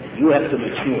yourself. You have to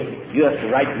mature. You have to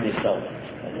ripen yourself.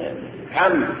 And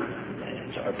come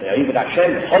to David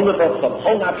Hashem, and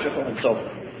so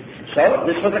forth. So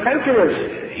this was a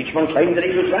controversy. Each one claimed that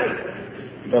he was right.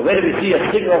 But where do we see a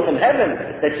signal from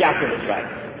heaven that Yaakov is right?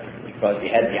 Because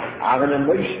he had Aaron and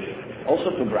Moshe,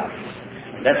 also two brothers.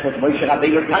 And that's what Moshe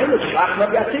Rabbeinu time was.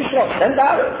 Send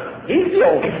Aaron. He's the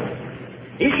oldest.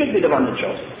 He should be the one that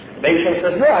chose. Moshe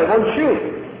says, no, I want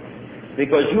you.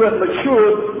 Because you have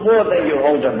matured more than your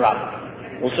older brother.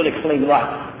 We'll soon explain why.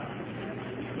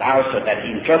 Now, so that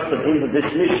he entrusted him with this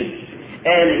mission,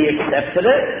 and he accepted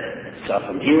it. So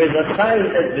from here is a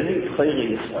sign that beneath Torei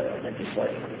Yisrael, that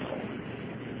Yisrael is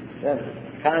Torah.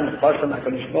 Kan Chosam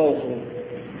HaKadosh Baruch Hu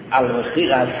al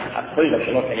mechiras ha-Torah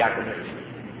shelo k'Yaakov beitza.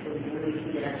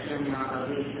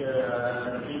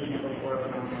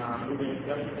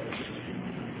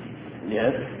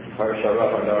 Yes. But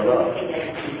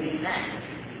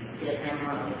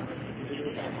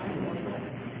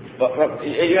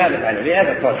you have it, we have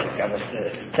a process.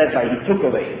 Says that he took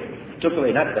away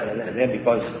not that, and then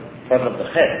because of the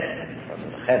Chet.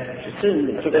 He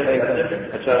took away.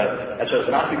 It's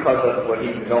not because of what he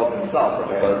developed himself, but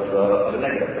because of the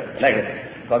negative.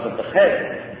 Because of the Chet.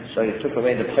 So he took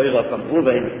away the Torah from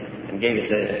Reuben and gave it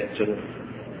to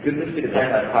Couldn't see the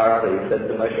time that Parah, he said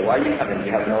to Moshe, why are you coming?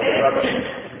 You have no other brother.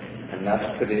 And that's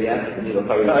pretty the answer. No,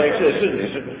 actually,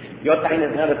 it shouldn't. Your time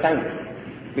is not a time.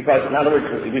 Because, in other words,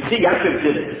 you see, Yaakov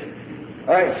did it.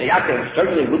 Alright, so Yaakov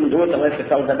certainly wouldn't do it unless he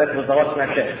felt that that was the Rosh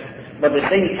Hashem. But the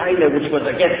same time which was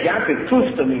against Yaakov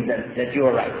proves to me that you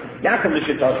are right. Yaakov, the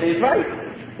Shitose, is right.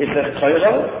 It says,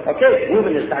 Choyro, okay,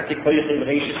 Reuben is Taki Koyachim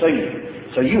Reish.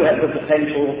 So you have the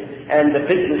potential and the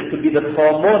fitness to be the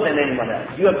Torah more than anyone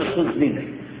else. You have the Suz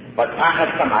Nidin. But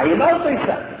Achas Kamayim also is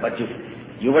that. But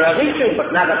you were a Rishon,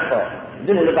 but not a Torah. You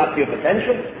didn't live up to your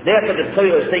potential. Therefore, the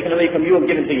Torah is taken away from you and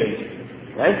given to you.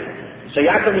 Right? So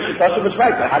Yaakov was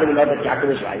right. But how do we know that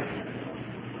Yaakov is right?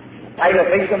 Taina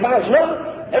thinks of Mars. No.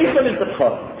 Esav is the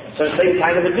Torah. So the same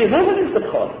Taina would be Reuben is the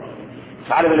Torah.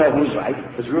 So how do we know who's right?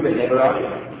 Because Reuben never argued.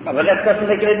 But that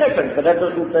doesn't make any difference. But that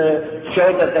doesn't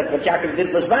show that what Yaakov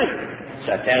did was right.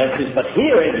 So Teres is, but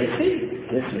here, you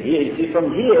see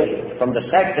from the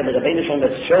fact that the Rebbeinu Shalom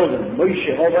has chosen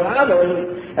Moshe over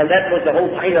Aaron, and that was the whole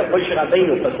time of Moshe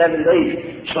Rabbeinu for 7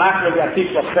 days. Shlach Yatif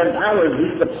for 7 hours,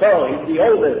 he's the Torah, he's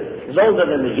older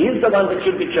than me, he's the one that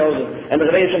should be chosen. And the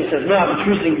Rebbeinu Shalom says, no, I'm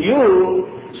choosing you,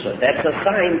 So that's a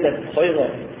sign that Torah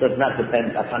does not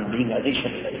depend upon being a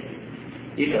Rishon.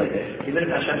 Even if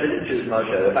Hashem didn't choose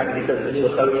Moshe, the fact that he says the new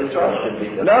Chol Yisrael should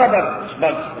be the... No,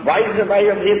 but why is the way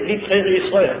of Deep Torah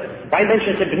Yisrael? Why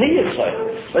mention the Bnei Yisrael?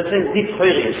 Let's say Deep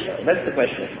Torah Yisrael. That's the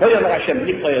question. Torah Hashem,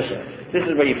 Deep Torah Yisrael. This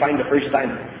is where you find the first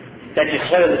time that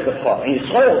Yisrael is the Chol. And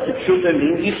Yisrael, the truth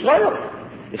means Yisrael.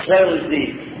 Yisrael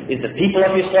is the people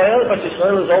of Yisrael, but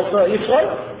Yisrael is also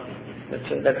Yisrael.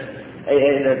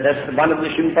 That's one of the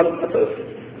Shem Palut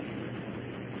Patuv.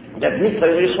 That Bnei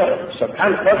Yisrael. So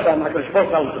Kan Kosa, HaKadosh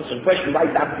Baruch Hu, it's a question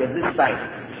right after this time.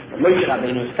 Moshe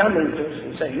Rabbeinu is coming to us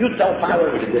and saying, you tell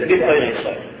power to Bnei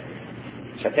Yisrael.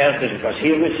 So tells us, because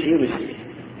here we see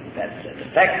that the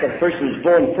fact that a person is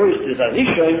born first is a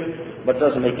Rishon, but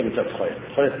doesn't make him to Choyah.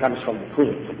 Choyah comes from the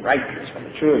Kulim, from rightness, from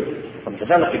maturity, from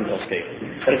developing those skills.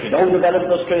 But if you don't develop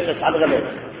those skills, it's other than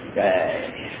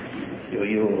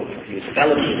you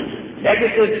develop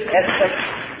negative aspects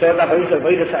to the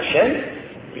Avodas Hashem,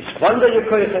 you squander your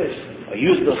koyches, or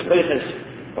use those koyches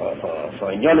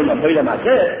for inyanim avodah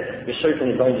mazeh, you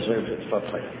certainly don't deserve it for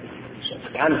Torah. So it's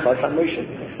Gan Chosam Moshe.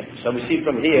 So we see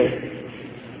from here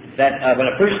that when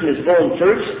a person is born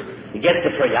first, he gets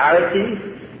the priority,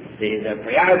 the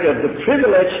priority of the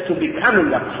privilege to becoming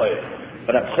a Torah.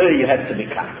 But a Torah you have to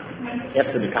become. You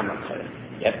have to become a Torah.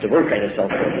 You have to work on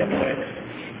yourself for the Torah.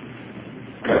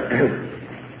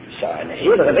 So, and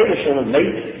here the Rebbeinu Shalom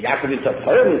made Yaakov is a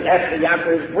Torah, is after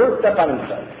Yaakov has worked upon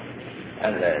himself.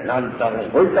 And not only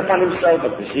worked upon himself,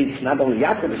 but we see it's not only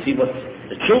Yaakov, we see what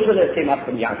the children that came up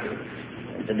from Yaakov,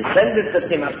 and the descendants that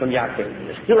came up from Yaakov,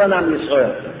 they're still an Am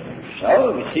Yisrael.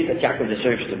 So we see that Yaakov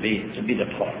deserves to be the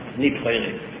Torah,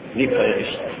 Nifrei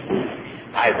Yisrael.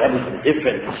 What is the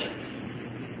difference?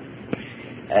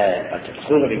 But the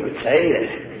Chura we could say,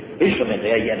 Ishmael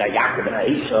and Yaakov and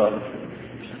Esau,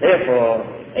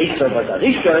 therefore, Esau was a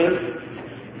Rishon,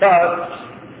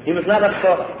 but he was not a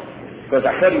Torah. Because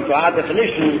according to our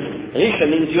definition,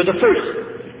 Rishon means you're the first.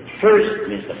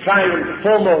 First means the prime, the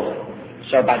foremost.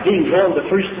 So by being born the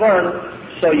first one,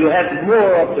 so you have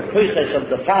more of the process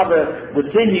of the father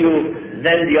within you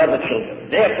than the other children.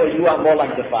 Therefore you are more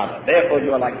like the father. Therefore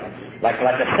you are like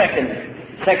a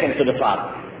second to the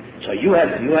father. So you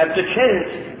have the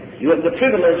chance, you have the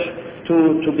privilege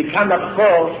to become a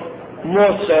Chol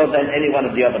more so than any one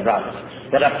of the other brothers.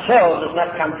 But a Chol does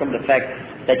not come from the fact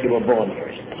that you were born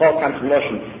first. Chol comes from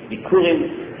Lashon Bikurim,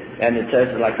 and it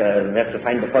says we have to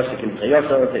find the pasuk in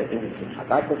Tzayoso, I think it's in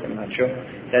Habakkuk, I'm not sure,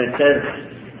 that it says,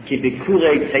 Ki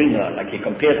Bikurei Tzena, like you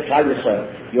compare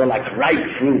Tzayoso, you're like ripe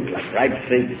fruit, like ripe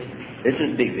figs. This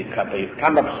is big. You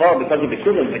become a Chol because of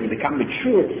Bikurim, when you become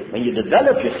mature, when you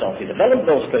develop yourself, you develop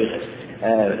those places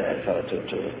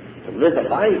to live a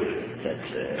life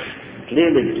that's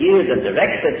clearly geared and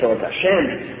directed towards Hashem,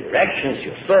 your directions,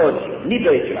 your thoughts, your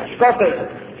nidot, your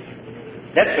ashkafet.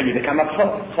 That's when you become a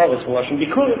Chol. Chol is Lashon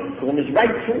Bikurim. Bikurim is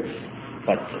right fruit.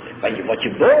 But what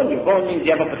you're born means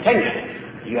you have a potential.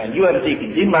 You have the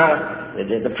Kedima,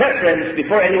 the preference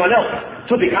before anyone else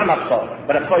to become a Chol.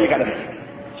 But a Chol you got to make.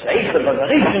 So Esau was a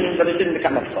Rishon, but it didn't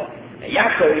become a Chol.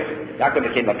 Yaakov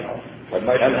became a Chol. But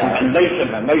Moshe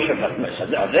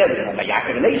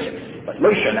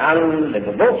and Aaron, they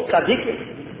were both tzaddikim.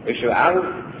 Moshe and Aaron,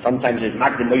 sometimes it's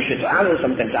Magdi Moshe to Aaron,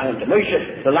 sometimes Aaron to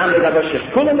Moshe. The land of Moshe is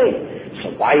Kulami.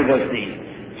 So why was the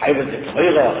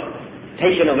Torah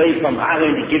taken away from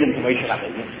Aaron and given to Moshe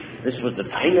Rabbeinu? This was the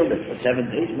time of it for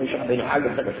 7 days. Moshe Rabbeinu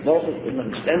Aaron took a small, didn't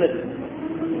understand it.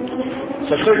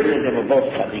 So certainly they were both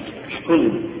tzaddikim,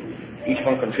 Shkulim. Each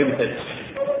one contributed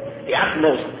the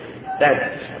utmost that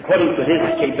according to his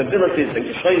capabilities and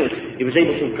Yisraelis, he was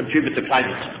able to contribute to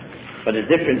climate. But the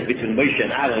difference between Moshe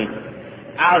and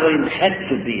Aaron had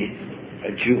to be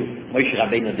a Jew. Moshe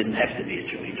Rabbeinu didn't have to be a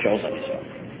Jew. He chose on his own.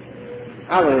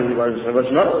 Aaron was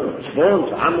born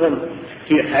to Amram,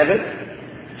 he had it,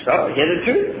 so he had a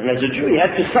Jew. And as a Jew, he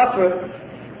had to suffer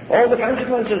all the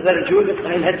consequences that a Jew at the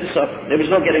time had to suffer. There was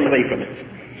no getting away from it.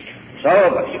 So,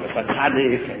 but he was a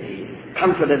tzaddik, and he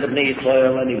comforted the Bnei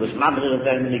Yisrael, and he was mother of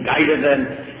them, and he guided them,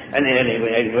 and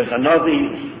he was a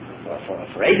Navi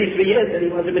for 83 years, and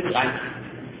he was a Mitzrayim.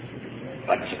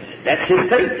 But that's his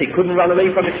fate. He couldn't run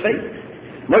away from his fate.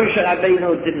 Moshe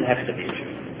Rabbeinu didn't have to be a Jew.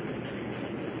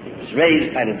 He was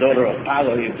raised by the daughter of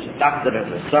Paro. He was adopted as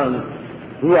a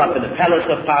son, grew up in the palace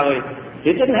of Paro.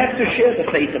 He didn't have to share the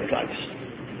fate of Christ.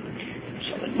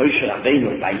 So when Moshe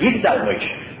Rabbeinu, by Yigdal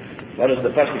Moshe, what does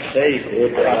the pasuk say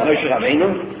about Moshe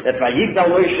Rabbeinu? That by Yigdal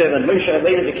Moshe, when Moshe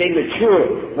Rabbeinu became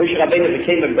mature, Moshe Rabbeinu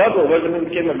became a gadol. What does it mean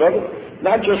became a gadol?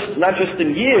 Not just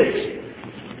in years,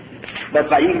 but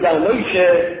by Yigdal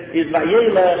Moshe is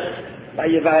Vayelech, by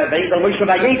Yigdal Moshe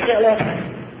Vayetzelech.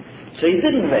 So he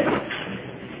didn't rest.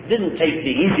 Didn't take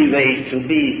the easy way to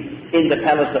be in the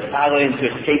palace of Pharaoh and to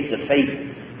escape the fate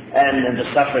and the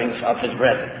sufferings of his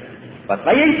brethren. But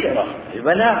Vayetzelach, he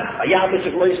went out, Vayabes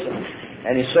of Loisan,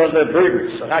 and he saw the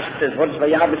burdens. So Rashi says, what is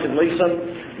Vayabes of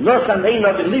Loisan? Los Amein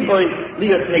of Liboy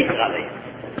Liot Leitrale.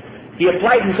 He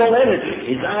applied his whole energy,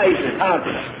 his eyes, his heart.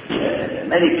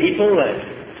 Many people,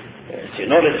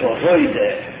 in order to avoid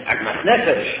Agmas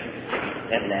Nefesh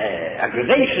and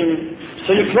aggravation,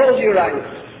 so you close your eyes.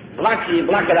 Black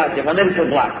it out, you have an mental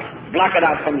block. Block it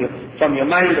out from your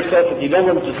mind, the stuff that you don't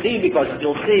want to see, because if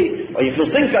you'll see, or if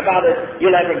you'll think about it,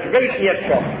 you'll have a great deal of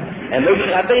trouble. And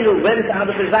Moshe Rabbeinu went out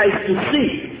of his eyes to see.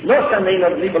 No Samein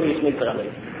of Libel Yismit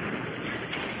Rabbeinu.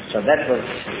 So that was,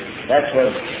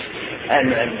 and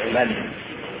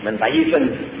when Vayifen,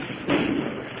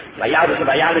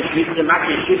 Vayadish Mitzvah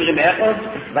Maki Shivrim Echot,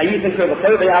 Vayifen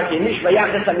Kovachoy Vayaki Nish,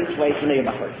 Vayachas HaMitzvah Yisnei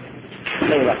Bachoy.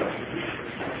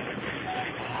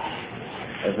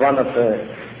 As one of the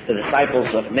disciples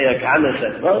of Meir Kahane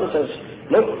said,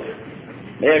 look,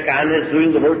 Meir Kahane is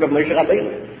doing the work of Moshe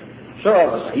Rabbeinu. So,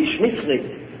 Ish Mitzvah,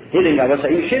 hitting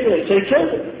Ish Shivrim, so he killed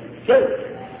him. So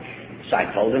I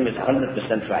told him it's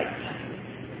 100% right.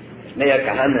 Meir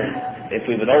Kahane, if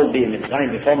we would all be in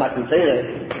Mitzrayim before Matan Torah,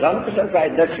 it's 100%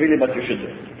 right, that's really what you should do.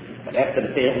 But after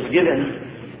the Torah is given,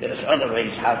 there's other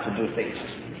ways how to do things.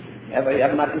 You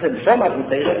have Matan Torah before Matan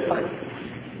Torah, it's fine.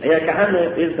 Meir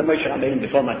Kahane is the Moshe Rabbeinu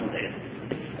before Matan Torah.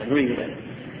 Agree with that.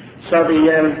 So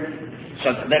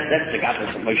that's the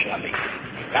godliness of Moshe Rabbeinu.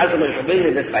 Godliness of Moshe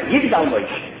Rabbeinu that by Yigdal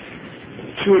Moshe,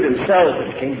 he cured himself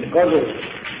and came to God,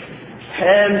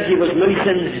 and he was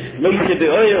Moshe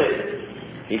Be'oyer.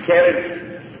 He shared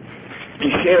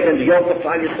in the yoke of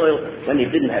Klal Yisrael when he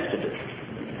didn't have to do it.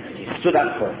 And he stood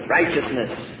up for righteousness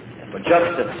and for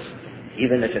justice,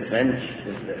 even if it meant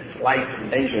his life,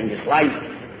 endangering his life,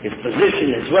 his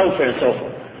position, his welfare, and so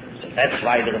forth. So that's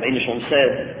why the Rebbeinu Shalom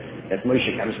said that Moshe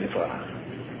comes before Aaron.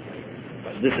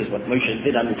 Because this is what Moshe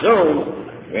did on his own,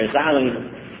 whereas Aaron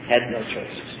had no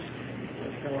choice.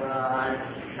 So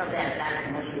that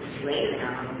Moshe was slave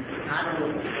now, not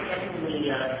only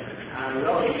definitely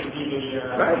loyal to be the...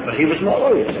 Right, but he was more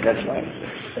loyal, so that's why.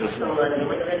 No,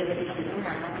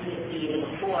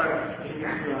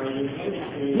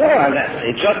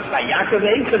 it's just by Yaakov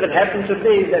Esav, it happened to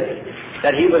be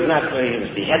that he was not,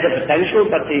 he had the potential,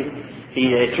 but he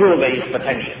threw away his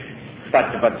potential. But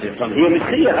from here we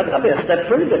see a step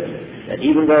further, that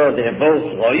even though they're both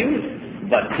loyal,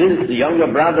 but since the younger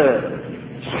brother,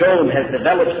 Stone, has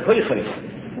developed qualities,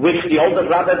 which the older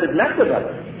brother did not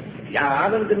develop.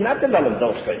 Aaron did not develop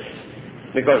those qualities.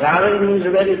 Because Aaron was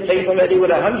already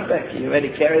with a hunchback. He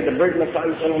already carried the burden of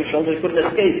Klal Yisrael on his shoulders, couldn't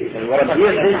escape. But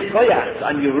here's this koyach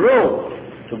on your road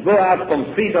to go out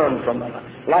from freedom, from a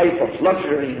life of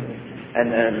luxury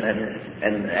and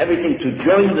everything, to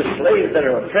join the slaves that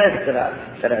are oppressed,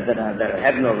 that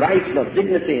have no rights, no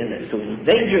dignity, and to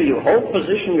endanger your whole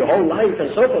position, your whole life,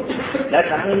 and so forth.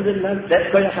 That koyach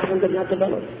Aaron did not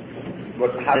develop.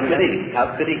 But how could he?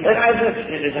 How could he?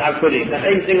 How could he? The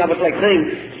same thing I was like saying,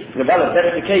 well, if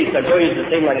that's the case, that boy is the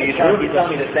same like you tell me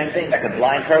the same thing, like a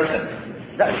blind person.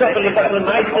 But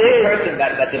my person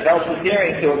that develops his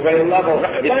hearing to a greater level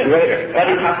is greater. But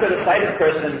how could a sighted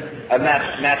person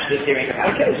match this hearing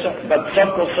capacity? Okay, but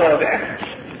some also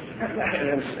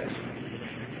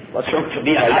what's wrong to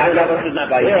be a Yaakov is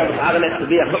not by Aaron has to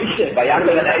be a Moshe. By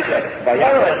Yaakov and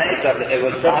Esav, it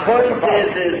was the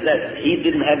point is that he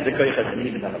didn't have the koyach and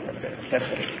he developed that koyach. That's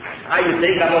it. You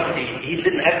think he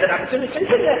didn't have that opportunity? He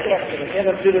didn't have the opportunity. He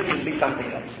had an opportunity to be something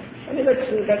else. I mean,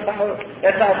 that's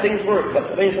how things work.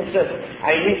 But the Rebbe says,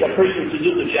 I need a person to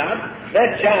do the job.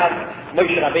 That job,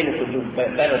 Moshe Rabbeinu could do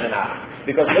better than I.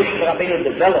 Because Moshe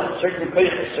Rabbeinu developed certain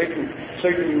koyach, certain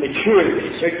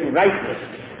maturity, certain rightness.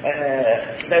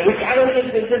 Which Aaron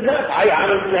did not.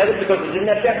 Aaron didn't have it because he didn't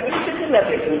have that. But he didn't have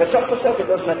it. But self it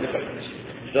doesn't have the koyach.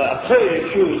 So a player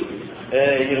you choose,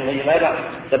 you'll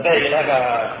have the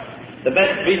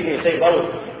best reason. You say,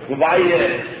 well, why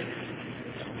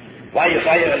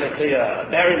let's say a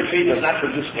barren tree does not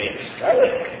produce grapes?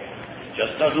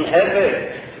 Just doesn't have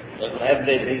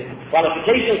the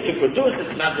qualifications to produce.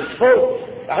 It's not this full.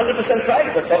 100% right,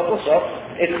 but also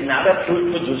it's not a fruit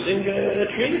producing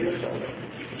tree.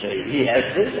 So he has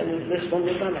this, and this one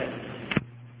does not have.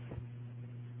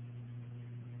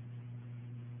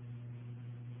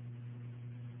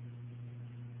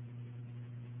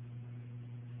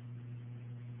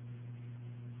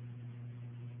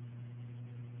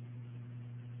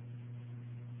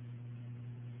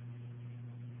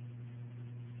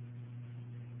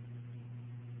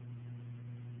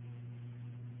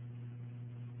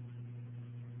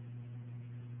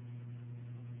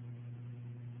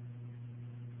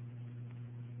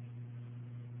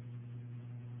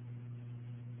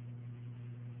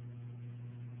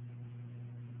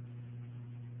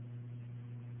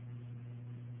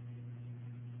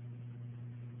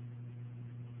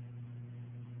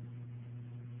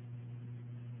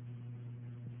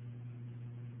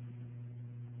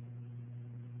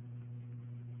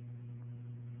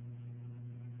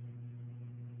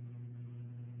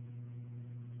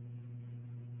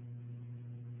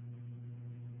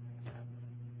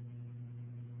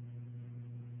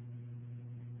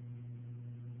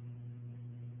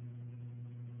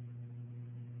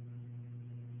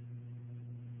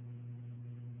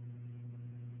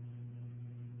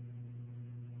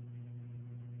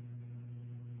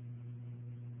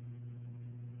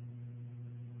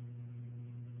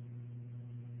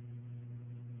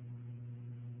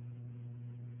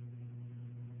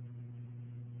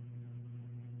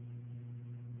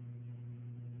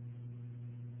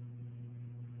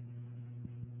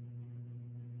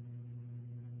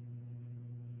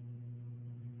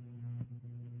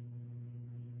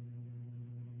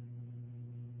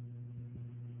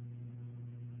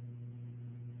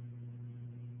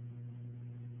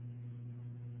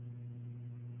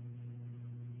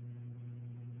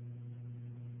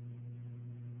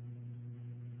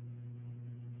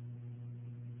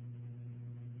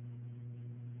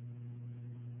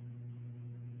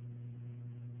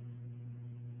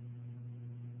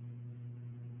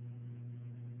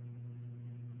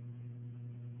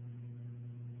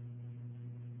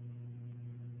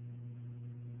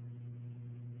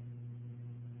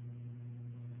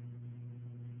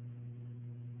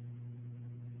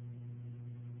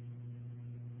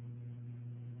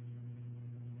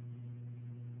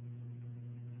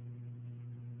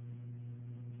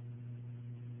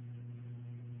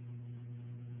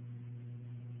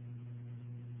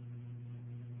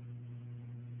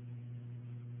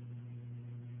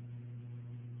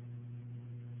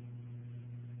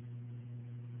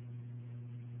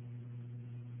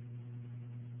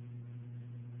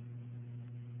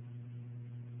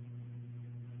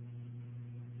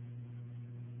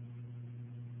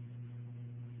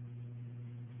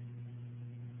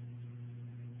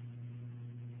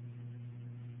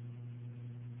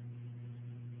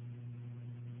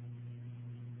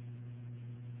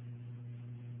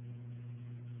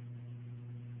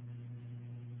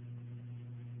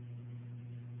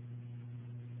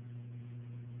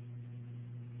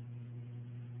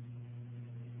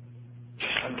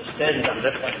 understand, and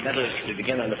that's why we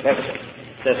begin on the first.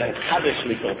 There's a Kaddish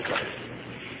Likol Torah.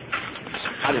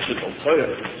 Kaddish Likol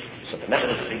Torah. So the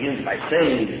Medrash begins by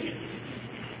saying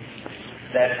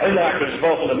that Ola HaKadosh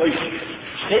Baruch Hu LeMoshe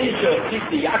Sheisho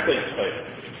Tziti Yaakov Torah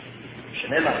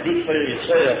Shenema Di Torah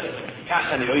Yisrael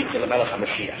Kach Ani Oitze LeMelech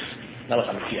HaMashiach Melech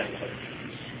HaMashiach Torah.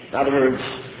 In other words,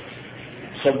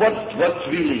 so what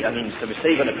really, so we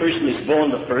say when a person is born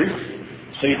the first,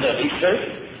 so he's a research,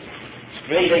 it's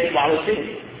grade A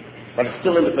quality, but it's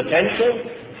still in the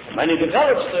potential. When he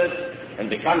develops it and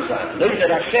becomes a Loizer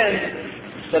Hashem,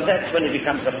 so that's when he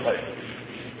becomes a Torah.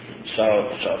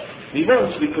 So we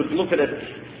could look at it,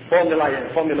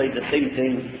 formulate the same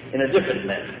thing in a different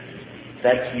manner.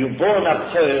 That you're born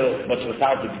of Torah, but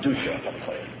without the Kedusha of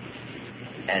Torah.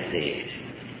 And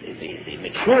the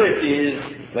maturity is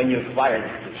when you acquire the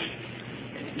Kedusha.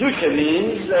 Kedusha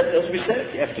means that, as we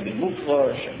said, you have to be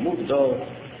mufrosh, mufdo,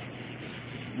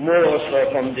 more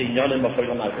so from the Yonim of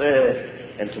Olam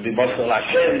Hazeh, and to be Bosel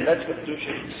Hashem. That's what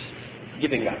Kedusha is.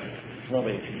 Giving up.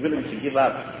 Nobody is willing to give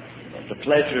up the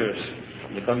pleasures,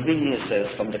 from the conveniences,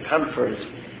 from the comforts,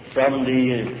 from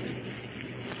the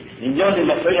Yonim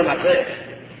of Olam Hazeh,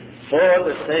 for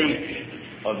the sake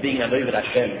of being a Oived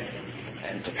Hashem,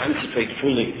 and to concentrate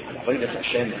fully on Avodas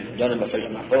Hashem and Yonim of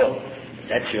Olam Hazeh.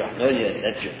 That's your avodah,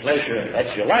 that's your pleasure,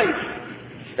 that's your life.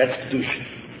 That's Kedusha.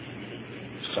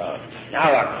 So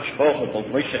now HaKadosh Baruch Hu told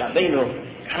Moshe Rabbeinu,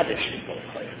 Kaddish Likol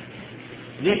Torah.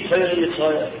 Li Torah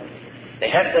Yisrael. They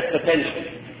have that potential.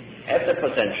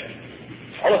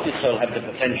 All of Yisrael have the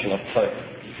potential of Torah.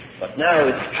 But now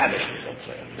it's Kaddish Likol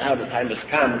Torah. Now the time has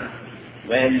come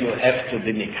when you have to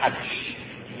be Mikdash,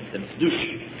 the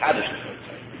Kedusha, Kaddish Likol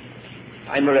Torah.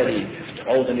 I'm already after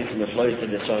all the Nitzim of Lois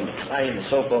and the Son of Chaim and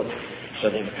so forth. So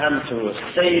they've come to a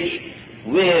stage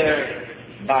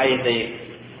whereby they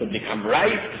could become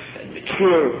ripe and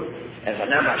mature as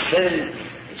an Am Hashem.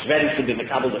 It's ready to be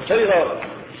Mekabel the Torah.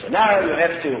 So now you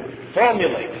have to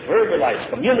formulate, verbalize,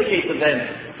 communicate to them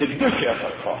the Kedusha of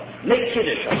the Torah. Make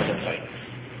Kiddush of the Torah.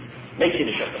 Make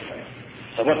Kiddush of the Torah.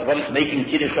 So what is making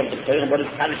Kiddush of the Torah? What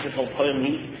does Kaddish of the Torah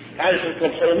mean? Kaddish of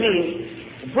the Torah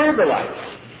means verbalize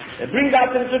and bring that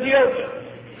into the open.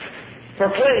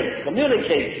 Proclaim,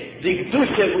 communicate the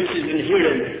Kedusha which is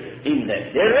inherent in them.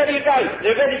 They're already right,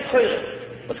 they're already clear.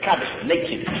 But Kaddish, make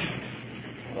Kiddush.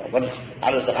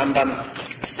 How does the Rambam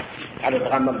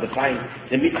define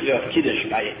the mitzvah of Kiddush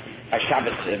by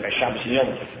Shabbos and Yom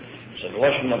Tov? So the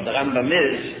notion of the Rambam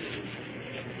is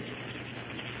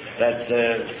that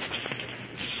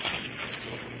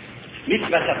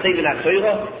mitzvah Tasei Min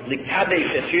HaTorah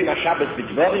Likadesh et Yom HaShabbos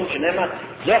b'dvorim shenema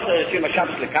zocher et Yom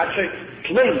HaShabbos lekadshay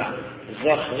Shneima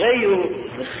Zochreu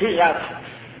L'chirat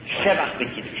Shevach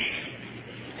B'Kiddush.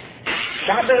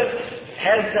 Shabbos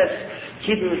has that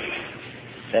Kiddush,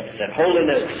 that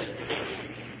holiness,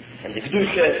 and the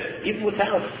Kedusha, even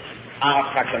without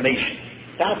our proclamation,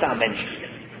 without our mentioning it.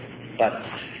 But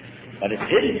it's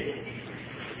hidden.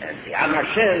 And the Am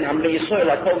Hashem, Am Yisrael,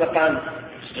 Akol V'Pan,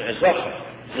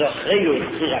 Zochreu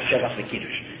L'chirat Shevach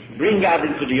B'Kiddush. Bring out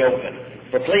into the open,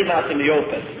 proclaim out in the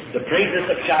open, the praises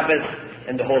of Shabbos,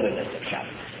 and the holiness of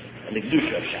Shabbos, and the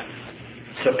Kedusha of Shabbos.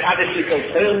 So Kaddish Likol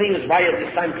Torah means, why at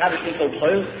this time Kaddish Likol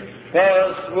Torah?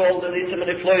 Because through all the Nitzim and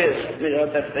the Floyers,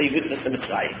 that they witnessed the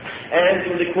Mitzrayim, and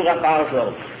through the Kurat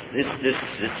Barzel, this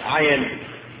iron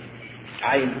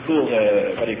kur,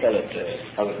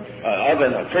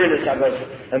 oven or furnace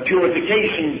and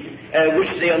purification,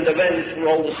 which they underwent through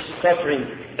all the suffering,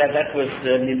 that was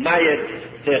Mimayet,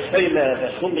 their Choymer,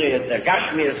 their Chumri, their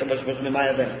Gashmir, was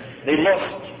Mimayet them. They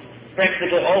lost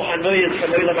practically all Hanoyas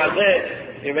from Olam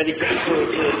Hazeh. They already came to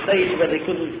a stage where they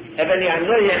couldn't have any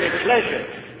Hanoyah, any pleasure,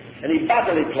 any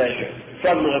bodily pleasure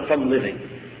from living.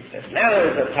 Now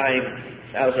is the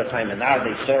time, and now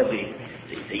they saw the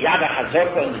Yada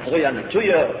Hazokah and the Troya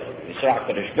Netuya. We saw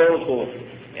HaKadosh Baruch Hu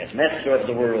as Master of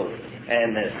the world,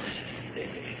 and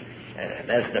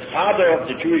as the father of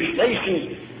the Jewish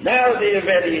nation. Now they're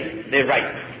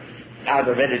ripe. Now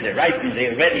they're ripe, and they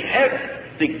already have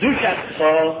the Kedusha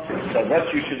Torah. So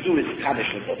what you should do is Kaddish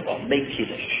Likol Torah, make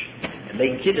Kiddush. And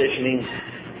make Kiddush means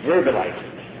verbalize it,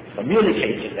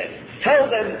 communicate to them, tell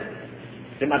them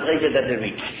the madrega that they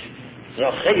reached. So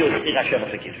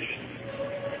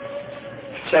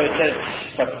it says,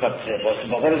 but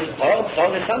what is Torah?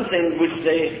 Torah is something which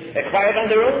they acquired on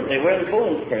their own. They weren't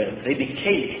born for it. They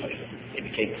became Torah.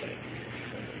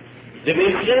 The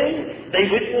Mitzvah, they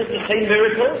witnessed the same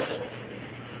miracles.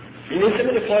 You need some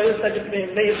of the Floyers that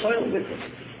they soil witness.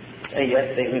 And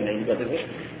yet they remained what they were.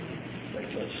 It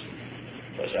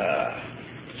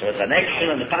was an action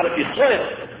on the part of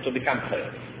Yisrael to become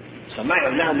Torah. So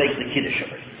now make the Kiddush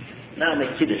of it. now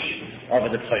make Kiddush over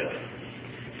the Torah.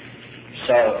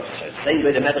 So same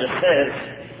way the Medrash says,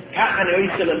 Kach ani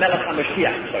oisel lemelech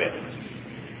HaMashiach Torah.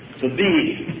 To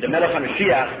be the Melech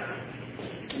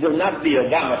HaMashiach will not be a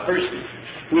person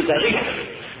who is a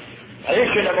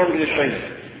Rishon among the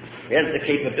Shonim. He has the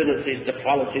capabilities, the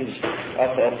qualities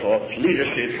of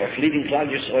leadership, of leading Klal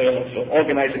Yisrael, of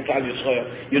organizing Klal Yisrael,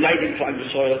 uniting Klal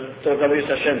Yisrael, so Gavis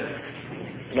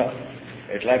Hashem. No.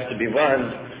 It has to be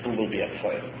one who will be a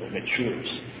Choyer, who matures,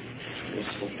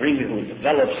 who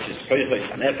develops his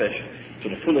Koyach HaNefesh to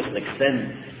the fullest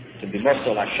extent, to be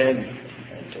Mosel Hashem,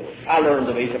 and to follow in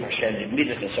the ways of Hashem, in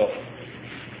Midas and so forth.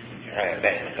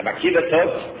 The Makiva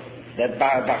taught that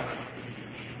Bar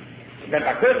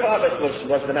Kokhba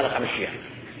was the Melech HaMashiach.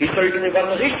 He certainly was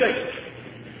the Rishon.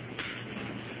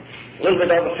 A little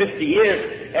bit over 50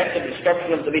 years after the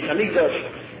destruction of the Beit HaMikdash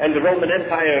and the Roman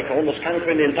Empire almost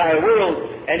conquering the entire world,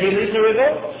 and he leads a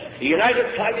revolt. He united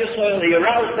Klal Yisrael, he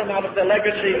aroused them out of their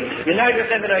legacy, united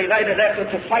them in a united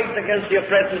effort to fight against the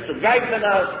oppressors, to drive them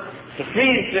out, to free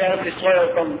Israel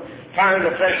from foreign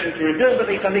oppression, to rebuild the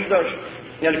Beit HaMikdash.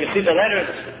 You can see the letters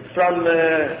from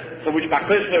which Bar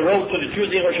Kokhba wrote to the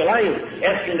Jews in Yerushalayim,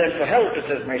 asking them for help. It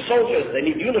says, my soldiers, they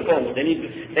need uniforms, they need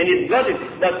body,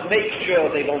 but make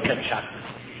sure they don't get shot.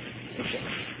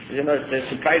 You know, it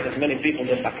surprises many people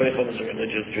that Bar Kokhba was a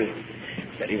religious Jew,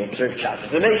 that he observed Shabbos.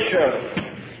 So make sure.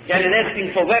 And in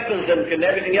asking for weapons and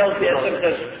everything else, he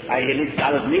says, he needs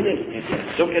solid meaning. He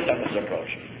says, so get on this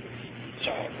approach. So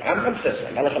Rambam says,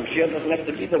 Melech HaMashiach doesn't have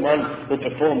to be the one who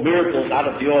perform miracles out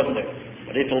of the ordinary.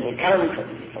 But it will come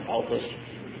from Altus,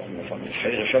 from the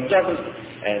Sherish of David,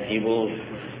 and he will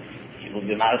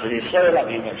be Ma'aser Yisrael,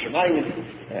 Avim HaShemayim,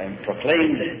 and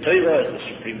proclaim the Torah as the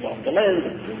supreme law of the land,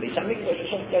 and will be something that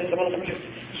is something like the Melech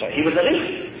HaMashiach. So he was a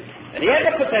Rishon, and he had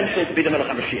the potential to be the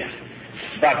Melech HaMashiach.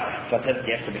 But then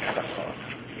he has to be Kadosh.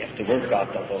 He has to work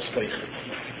out of those Koyches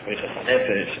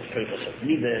HaNefesh, Koyches of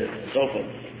Midas, and so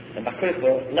forth. And Bar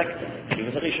Kokhba left him. He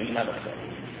was a Rishon, not a Melech.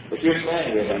 What you're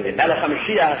saying is that the Melech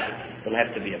HaMashiach will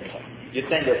have to be a Pchor. You're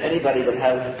saying that anybody that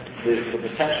has the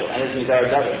potential and is Mizar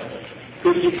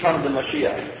could become the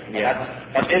Mashiach. Yeah.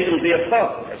 But it will be a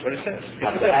Pchor. That's what it says. How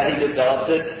do you develop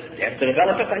it? You have to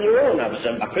develop it on your own.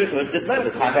 Bar Kokhba did not.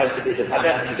 The time has to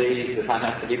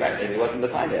be right. It wasn't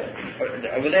the time yet.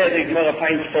 Over there, the Gemara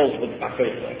finds fault with Bar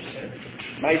Kokhba.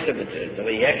 Maisa, the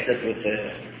way he acted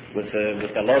with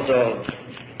the Lozo,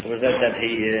 was that he.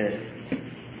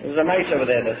 There's a mice over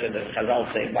there that Chazal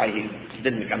say why he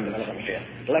didn't become the Melech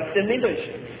HaMashiach. Left in Midrash.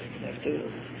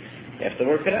 You have to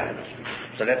work it out.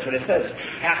 So that's what it says.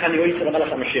 It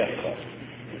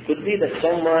could be that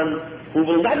someone who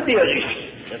will not be a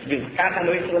Rishon. That means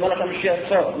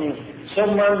means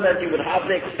someone that you would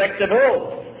hardly expect at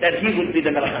all that he would be the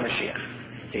Melech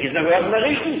HaMashiach. He wasn't a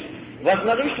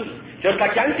Rishon. Just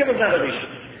like Yankiv was not a Rishon.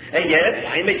 And yet,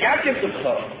 I make Yankiv to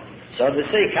Pchor. So they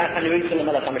say,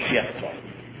 Melech HaMashiach.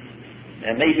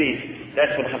 And maybe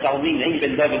that's what Chazal mean. Ain't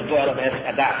been David Doyle of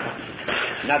Adach.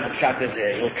 Not the shot is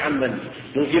he'll come and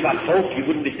he'll give up hope. You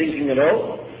wouldn't be thinking at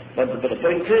all. But the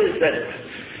point is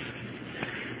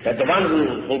that the one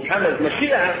who will come as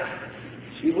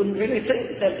Mashiach, you wouldn't really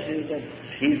think that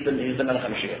he's the Melech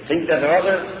HaMashiach. Think that there are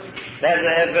others that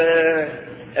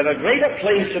have a greater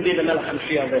claim to be the Melech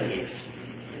HaMashiach than he is.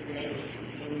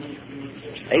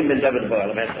 Ain't been David Doyle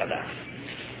of Adach.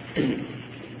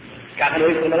 So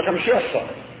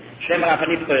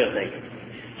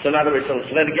in other words, so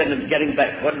let's getting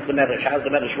back. What is the Medrash? How's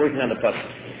the Medrash working on the person?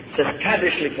 It says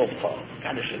Kaddish L'Kol.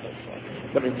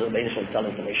 What is the Bnei Yisrael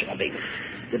telling the nation of Bnei?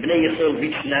 The Bnei Yisrael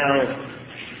reached now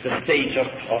the stage of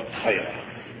Torah.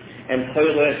 And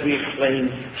Torah, as we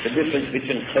explained, the difference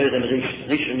between Torah and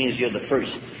Rishon. Rishon means you're the first.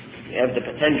 You have the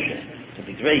potential to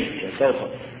be great and so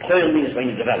forth. Torah means when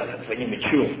you develop it, when you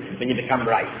mature, when you become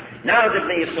right. Now the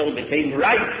Bnei Yisrael became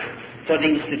right for the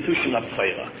institution of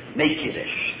Torah. Make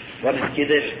Kiddush. What is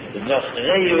Kiddush? The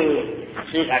Zochreyu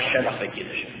Tzir Hashem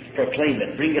Kiddush. Proclaim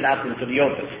it. Bring it out into the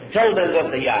open. Tell them what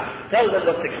they are. Tell them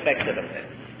what's expected of them.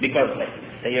 Because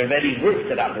they already worked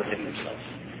it out within themselves.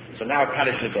 So now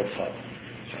Kaddish will go forward.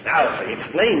 So now he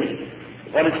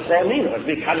explains what does Paul mean? Was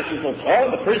big Kaddish will go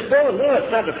forward? The firstborn? No, it's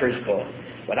not the firstborn.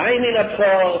 What I mean of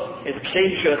Paul is Kshem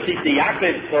Shotziti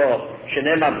Yaakov Paul.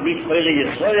 Shenemah Bnei Choyre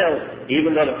Yisrael,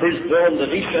 even though the firstborn, the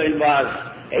Rishon was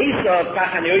Esav,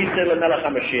 Kachan Yoyser LeMelech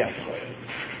HaMashiach.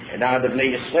 And now the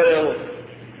Bnei Yisrael,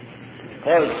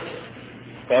 because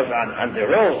on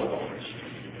their own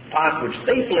part which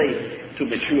they play to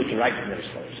mature to righten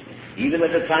themselves. Even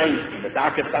at the time, in the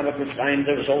darkest time of Mitzrayim,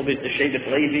 there was always the Shevet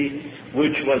Levi,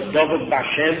 which was Doved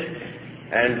B'Hashem,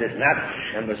 and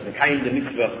was the kind of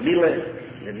mitzvah of Milah,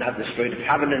 They did not destroy the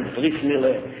covenant, Bris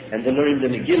Mila, and they learned the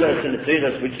Megillas and the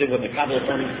Teiras, which they were the Kabbalah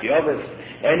from the others.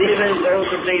 And even those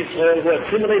of the Israel who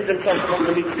assimilated themselves from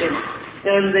the Mitzvah,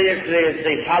 and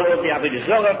they followed the Avodah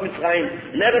Zarah of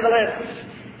Mitzrayim. Nevertheless,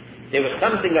 there was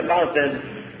something about them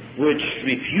which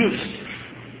refused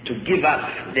to give up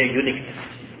their uniqueness.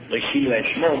 L'shinu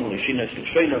Eshmom, L'shinu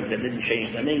Eshmom, they didn't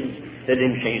change their names, they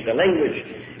didn't change their language,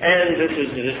 and this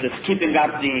is keeping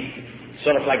up the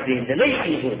sort of like the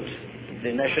nationhood,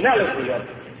 the nationality of,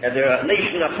 and they're a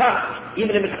nation apart,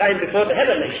 even in Mitzrayim before they had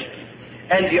a nation.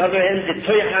 And the other end, the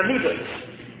Toyach HaMidos,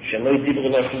 Shaloi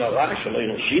Dibru Lashon Hara, Shaloi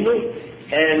L'shinu,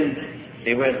 and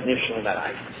they weren't Nishon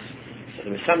Arayis. So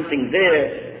there was something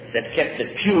there that kept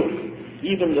it pure,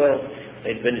 even though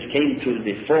when it came to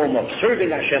the form of serving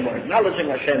Hashem or acknowledging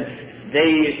Hashem,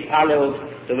 they followed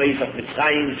the ways of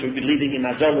Mitzrayim, through believing in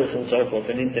Azolos and so forth,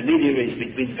 and intermediaries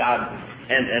between God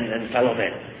and fellow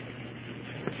men.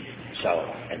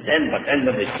 But then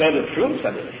when they saw the truth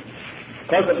of it,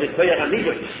 because of the Koyach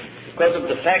HaMidos, because of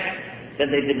the fact that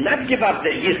they did not give up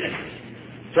their yichud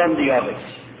from the others,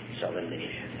 so when the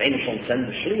Benishon sent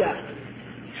the Shliach,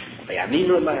 they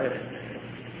Aminu,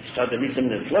 so the Nisim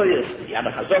and Floyas, the Yad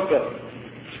HaZokah,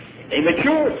 they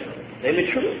matured, they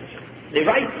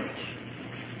ripened,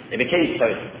 they became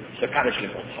Torah. So Kaddish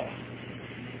L'Kol Torah.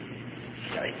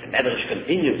 So the Medrash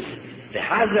continues, the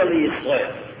Hazel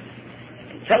Yisrael,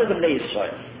 tell them to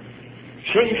Yisrael,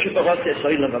 Shem Shebarot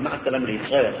Yisrael v'Matalam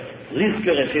Yisrael,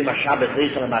 Lizker Efim HaShabbat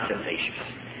Zichar Matzem Teishis,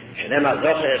 Shenem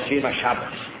HaZocher Efim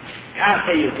HaShabbat, Kach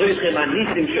Yizroichem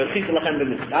HaNisim She'otzitzu Lachem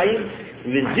b'Mitzrayim,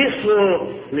 v'zichru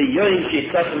liyoyim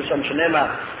she'yitzofim shom Shenem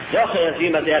HaZocher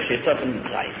Efim HaZeh she'yitzofim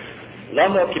b'Mitzrayim.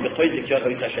 Lama ki b'toizik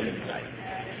yochel Hashem b'Mitzrayim.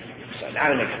 So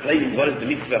now in explaining what is the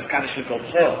mitzvah of Kaddish L'Kol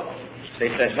Torah, they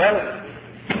said, well,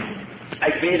 I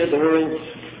created the world,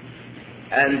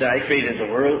 and I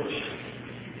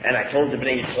told the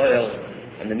Bnei Yisrael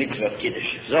and the mitzvah of Kiddush,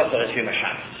 Zocher Efim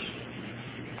HaShabbat.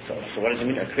 So what does it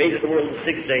mean? I created the world on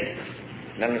 6 days,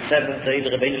 and on the 7th day the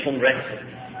Rebbeinu Shalom rested.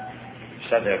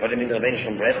 So what do you mean the Rebbeinu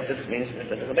Shalom rested? This means that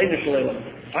the Rebbeinu Shalom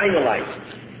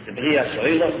finalized the Bria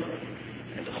Soilam,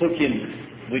 and the Chukim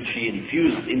which he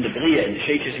infused in the Bria, in the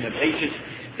Sheiches and the Breishis,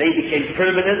 they became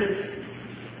permanent,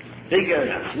 bigger,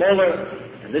 not smaller,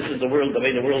 and this is the world, the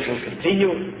way the world will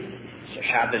continue. So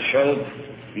Shabbat showed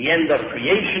the end of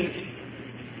creation,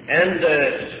 and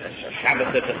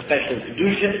Shabbat is a special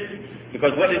Kedusha,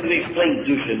 because what did we explain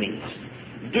Kedusha means?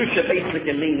 Kedusha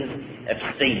basically means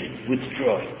abstaining,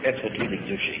 withdrawing. That's what really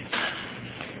Kedusha is.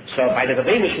 So by the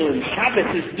Rebbeinu Shalom, Shabbat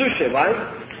is Kedusha, why?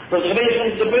 Because the Rebbeinu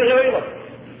Shalom is the Bria Olam.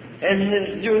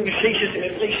 And during the Sheiches and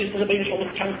the Breishis, the Rebbeinu Shalom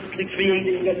was constantly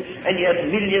creating, and you had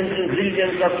millions and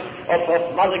zillions of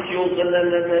molecules and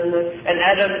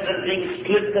atoms and things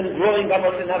split and growing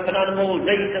almost in an animal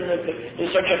rate and in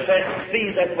such a fast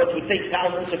speed that what would take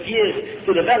thousands of years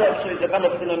to develop, so it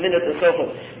developed in a minute and so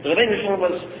forth. The Rebbeinu Shalom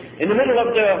was in the middle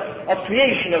of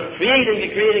creation, of creating.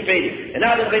 And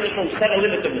now the Rebbeinu Shalom set a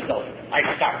limit to himself. I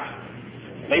stop.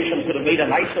 The Rebbeinu Shalom could have made a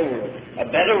nicer world, a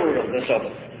better world and so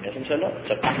forth. Yes, and so no, it's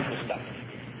a time to stop.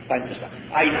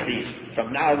 I see, from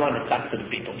now on, it's up to the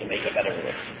people to make a better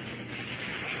world.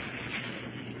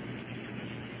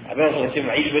 Now it's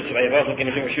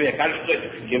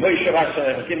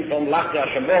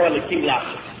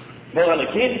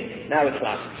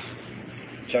lashes.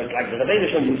 So it's like the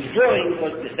Rebbeinu Shalom withdrawing,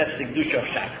 that's the Kedusha of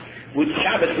Shabbat. With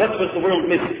Shabbat, what was the world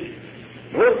missing?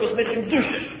 The world was missing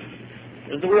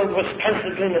Kedusha. The world was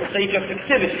constantly in a stage of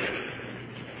activity.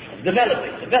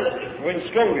 Developing, growing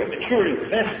stronger, maturing,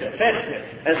 faster,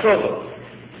 and so on.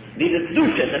 Needed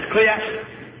Kedusha, that koyach,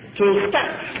 to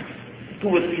stop, to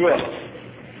withdraw.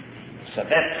 So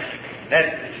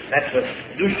that's what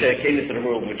Kedusha came into the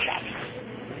world with Shabbat.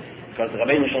 Because the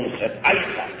Rebbeinu Shalom said, I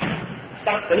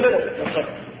stop in the middle,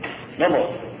 no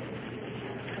more.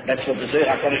 That's what the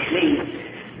Zohar HaKadosh means,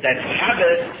 that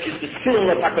Shabbat is the fill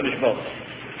of HaKadosh Baruch.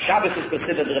 Shabbat is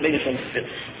considered the Rebbeinu Shalom's fill.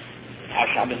 Our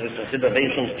Shabbos is considered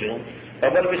Rebbeinu still.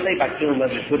 But what do we say by film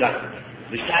when we put on?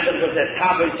 The Shabbos was that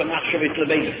Tava is a Machshavit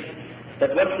Lebeinu.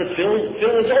 But what's the film?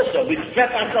 Film is also, we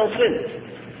strap ourselves in.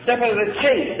 Step of the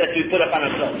chains that we put upon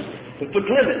ourselves. We put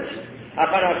limits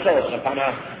upon ourselves, upon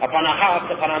our hearts,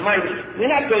 upon our minds.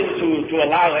 We're not going to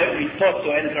allow every thought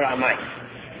to enter our mind.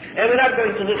 And we're not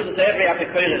going to listen to every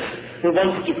apikonis who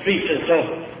wants to preach and so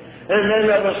forth. And then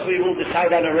we will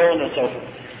decide on our own and so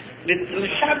forth. The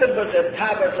Shabbat was a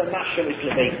Tava, a Machshavit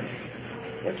Lebeinu.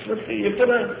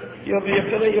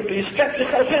 You stretch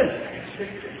yourself in.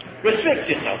 Restrict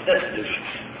yourself. That's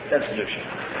Kedusha.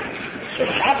 So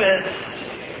Shabbat,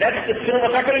 that's the film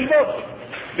of HaKadosh Baruch.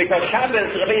 Because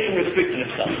Shabbos, the Rebbeinu restricted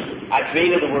himself. I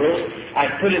created the world, I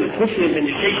put in chusim in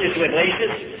the sheshes with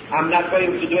races, I'm not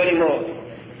going to do any more.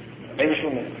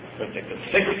 Rebbeinu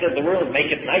fix the world,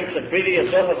 make it nice and pretty and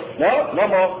so on. No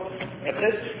more. That's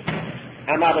it.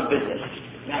 I'm out of business.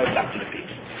 Now it's up to the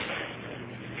people.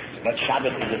 But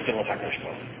Shabbos is a film of HaKadosh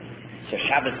Baruch Hu. So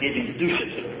Shabbos gave his Kedusha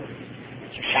to the world.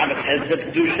 So Shabbos has the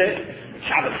Kedusha,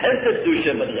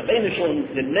 but the Rebbeinu Shalom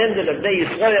demanded of Bnei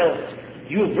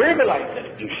Yisrael, you verbalize the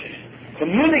Kedusha,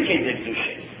 communicate the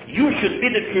Kedusha. You should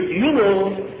be the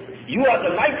tribunal, you are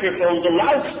the microphone, the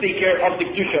loudspeaker of the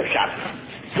Kedusha of Shabbos.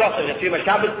 So the Yom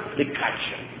Shabbos, the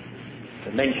Kadsha,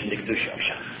 to mention the Kedusha of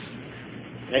Shabbos.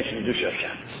 Mention the Kedusha of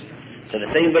Shabbos. So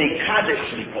the same way Kaddish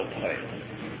we call Choyel.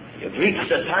 You've reached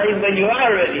the time when you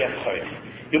are already a Choyel.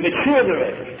 You've matured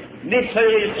already. Mitzvah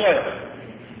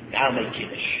Yisrael. Now make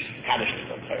Kiddush. Kaddish we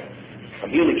call Choyel.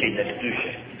 Communicate the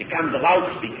Kedusha. Become the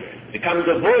loudspeaker. Become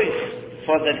the voice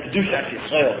for the Kedusha of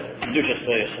Yisrael. Kedusha of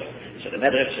Yisrael. So the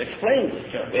Medrash explains,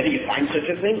 where do you find such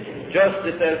a thing? Just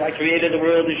it says, I created the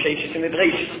world in Sheshes and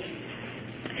Midrashis.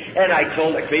 And I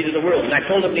created the world, and I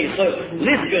told them,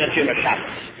 Lizgur Hashem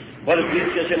Shabbos. What is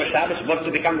Lizgur Hashem Shabbos? What's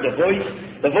to become the voice?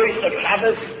 The voice of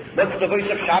Shabbos. What's the voice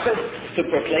of Shabbos? To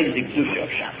proclaim the Kedusha of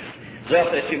Shabbos.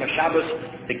 Zot Hashem Shabbos,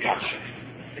 the Kadsha.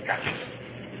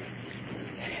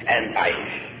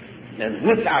 And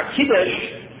with our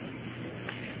Kiddush,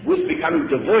 with becoming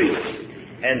the voice,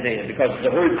 and because the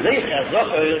word Zecher,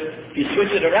 Zocher, you switch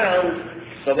it around,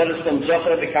 so what does from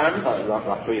Zocher become?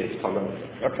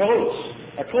 A prose.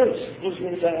 Prose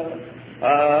means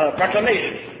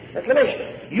proclamation.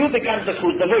 You become the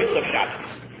voice of Shabbos.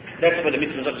 That's what the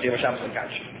mitzvah of Shabbos and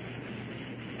Kadsha.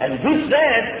 And with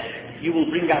that, you will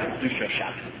bring out the Kedusha of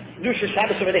Shabbos. Kedusha of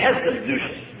Shabbos already has the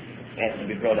Kedusha. It has to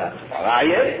be brought out.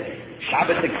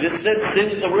 Shabbos existed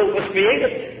since the world was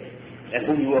created. And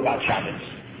who knew about Shabbos?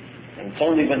 And it's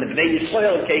only when the Bnei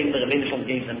Yisrael came, the Rebbeinu Shalom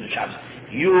gave them the Shabbos.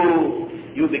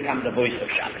 You become the voice of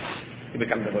Shabbos. You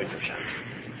become the voice of Shabbos.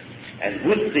 And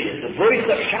with the voice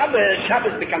of Shabbos,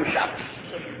 Shabbos becomes Shabbos.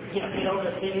 The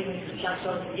Shabbos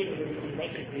didn't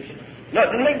make the Kedusha. No,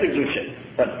 it didn't make the Kedusha,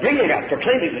 but bringing out,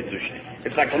 proclaiming the Kedusha.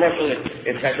 It's like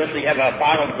it's like you have a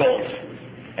bar of gold.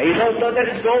 And you don't know that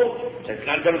it's gold. So it's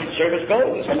not going to serve as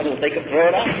gold. Someone will take it, throw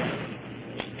it out.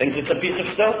 Thinks it's a piece of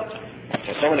stone.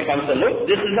 So someone comes and look,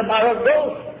 this is a bar of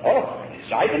gold. Oh,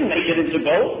 so I didn't make it into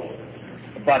gold.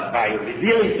 But by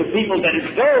revealing to people that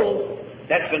it's gold,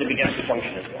 that's when it begins to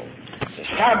function as gold. So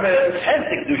Shabbos has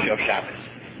the Kedusha of Shabbos.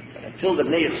 But until the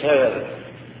Bnei Yisrael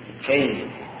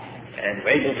came and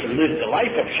were able to live the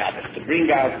life of Shabbos, to bring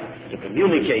out, to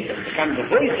communicate, and become the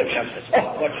voice of Shabbos,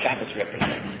 what Shabbos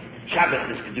represents.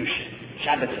 Shabbos is Kedusha.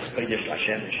 Shabbos is Kodesh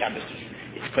Lashem. Shabbos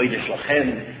is Kodesh Lachem.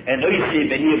 And Oisi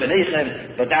Beni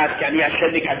Benechem, Vodat Kani Hashem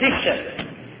Mikadishem.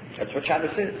 That's what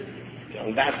Shabbos is.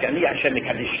 Vodat Kani Hashem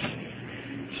Mikadishem.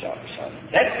 So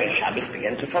that's where Shabbos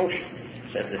began to function.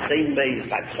 So the same way is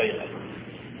like Choyel.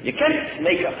 You can't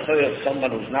make a Choyel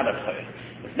someone who's not a Choyel.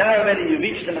 But now already you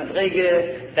reach the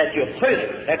Madrege that you're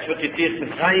Choyel. That's what you see at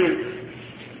Mitzrayim.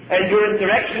 And your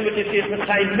interaction with Yetzias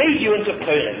Mitzrayim made you into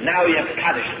Choyel. Now you have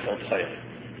Kaddish called Choyel.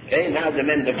 Okay, now the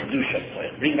men of Kedusha of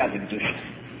Choyel. Bring out the Kedusha.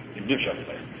 Kedusha of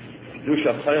Choyel. Kedusha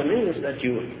of Choyel means that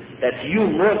you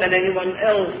more than anyone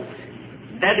else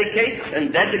dedicates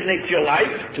and designates your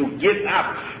life to give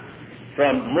up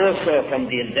from more so from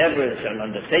the endeavors and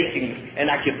undertakings and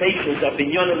occupations of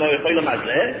Binyanim or Cholam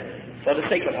Hazeh for the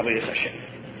sake of Avodas Hashem.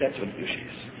 That's what Kedusha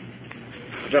is.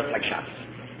 Just like Shabbos.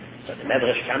 So the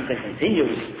Medrash comes and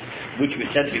continues, which we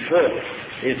said before,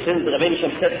 is since the Rebbeinu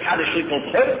Shalom said Kaddish Likol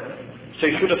Choyel, so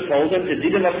he should have told them the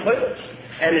Didim of Choyel.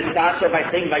 And it starts off by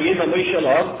saying, Vayim Moshe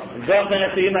Lov, Zocher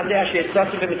et Yom Hazeh Asher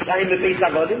Yitzosem B'Mitzrayim B'Beis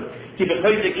Avodim, Ki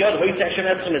B'Choyzik Yod Hoytze Hashem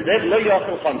Etzem Ezev Lo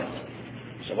Yochel Chometz.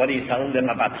 So what are you telling them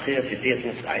about Tchias Yetzias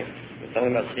Mitzrayim? You're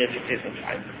telling them about Tchias Yetzias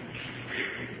Mitzrayim.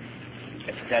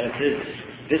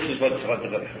 This is what the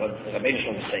Rebbeinu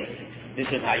Shalom was saying. This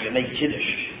is how you make Kiddush.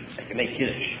 Like you make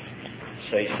Kiddush.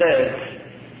 So he says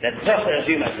that Zocher es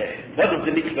Yom Hazeh. What is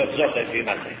the mitzvah of Zocher es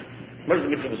Yom Hazeh? What is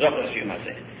the mitzvah of Zocher es Yom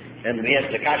Hazeh? And we ask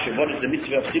the Kasha, what is the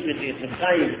mitzvah of Tchias Yetzias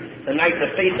Mitzrayim? The nights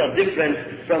of faith are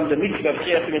different from the mitzvah of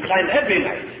Tchias Yetzias Mitzrayim every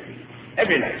night.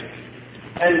 Every night.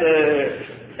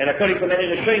 And according to many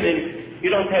Rishonim,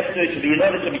 you don't have to be, in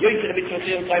order to be yoyt in the mitzvah of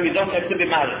Tchias Yetzias Mitzrayim, you don't have to be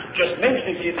married. Just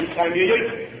mentioning Tchias Yetzias Mitzrayim, you're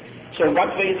yoyt. So in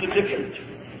what way is it different?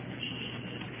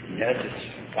 Yes,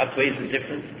 what way is it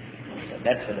different?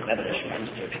 That's what the Medrash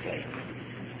wants to explain.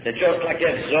 That just like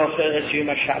a Zocher es Yom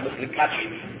HaShabbos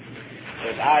L'Katshif,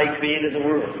 that I created the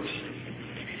world,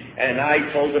 and I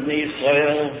told the Bnei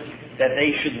Yisrael that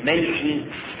they should mention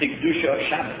the Kedusha of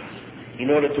Shabbos in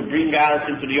order to bring out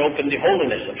into the open the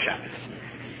holiness of Shabbos.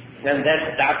 And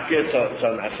that's Dafke, so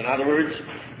in other words,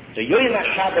 the Yoyim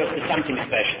HaShabbos is something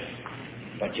special,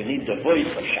 but you need the voice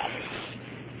of Shabbos.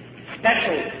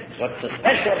 Special, what's so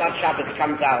special about Shabbos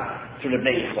comes out through the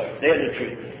Bnei Yisrael. They're the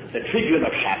tribune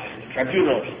of Shabbos,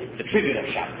 the tribune of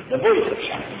Shabbos, the voice of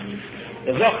Shabbos.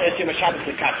 The Zocher Yom HaShabbos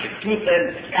Lekatche, through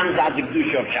them comes out the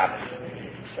Kedusha of Shabbos.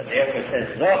 So therefore it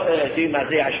says, Zocher Yom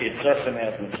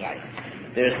HaShabbos.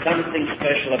 There is something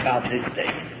special about this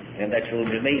day, and that will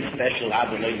remain special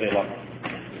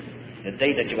the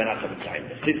day that you went out of Mitzrayim,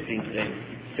 the 15th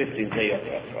day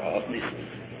of Nisan.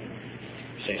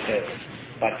 So he says,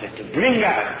 but to bring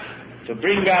out this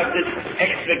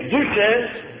extra Kedusha,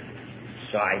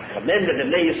 so I commended the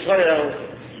Bnei Yisrael,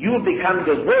 you become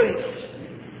the voice,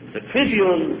 the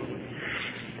tribune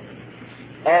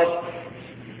of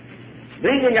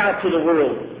bringing out to the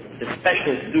world the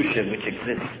special Kedusha which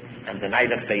exists on the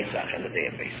night of Pesach and the day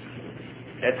of Pesach.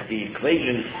 That's the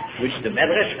equation which the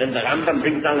Medrash and the Rambam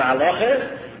brings down the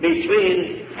halacha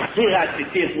between Tziras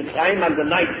Yetzias Mitzrayim on the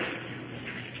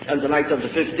night of the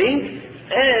 15th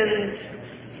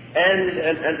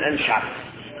and Shabbos.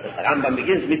 The Rambam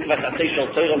begins with Kvasatei Shel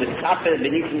Torah L'Tzaper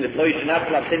B'Nitzim L'Floi Shenat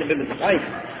L'Atzene B'Mitzrayim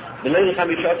B'Loi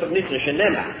L'Chamishot of Nitzim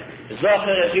Shenema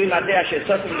Zocher Eshim Adei Asher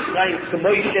Tzot Mitzrayim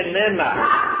K'moi Shenema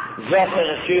Zocher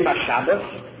Eshim HaShabbos.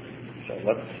 So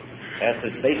what?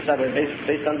 It's based on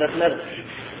that matter.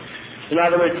 In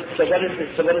other words, so what is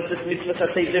this mitzvah that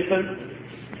say different?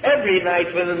 Every night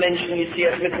when we mention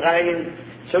Yetzias Mitzrayim,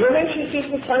 so we mention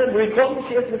Yetzias Mitzrayim, we recall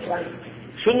Yetzias Mitzrayim.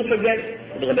 Shouldn't forget,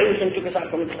 the Rebbeinu took us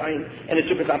out from Mitzrayim, and it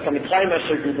took us out from Mitzrayim at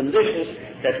certain conditions,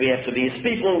 that we have to be his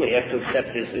people, we have to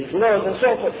accept his laws, and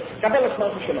so forth. Kabbalah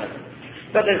Smalach Shemayim.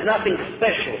 But there's nothing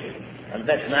special on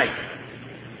that night.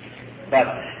 But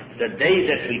the day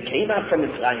that we came out from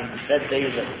Mitzrayim, that day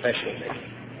is a special day.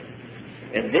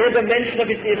 And there the mention of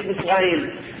Yetzias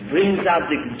Mitzrayim brings out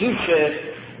the Kedusha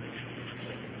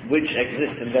which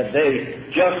exists in that day,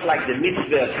 just like the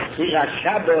mitzvah of Tziras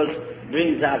Shabbos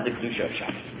brings out the Kedusha of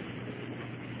Shabbos.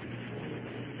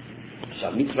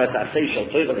 So mitzvah Ta'aseh Shel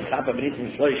Torah L'Tzaper B'Nitzim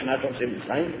L'Floi Shenat L'Atzene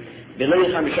B'Mitzrayim B'Loi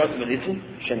L'Chamishot B'Nitzim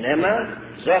Shenema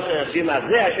Zocher Eshim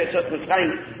Adei Asher Tzot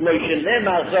Mitzrayim K'moi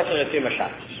Shenema Zocher Eshim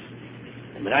HaShabbos.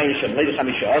 מנין שבלי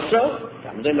 15,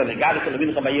 תעמדו בנגד את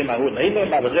הלבין חביים ההוא לאימא,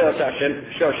 ובזה עושה השם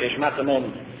שור שישמע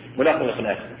תמון מולך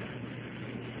ולחנך.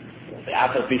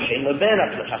 ואף על פי שאין לו בן,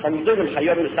 אבל חכם ידעו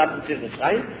ולחיוב לסב בציז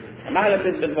מצרים, אמר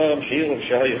לבית בדברם שיעור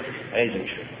ושהויו, איזה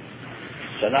משהו.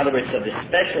 So in other words, so the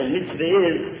special mitzvah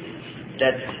is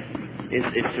that is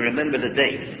to remember the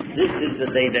day. This is the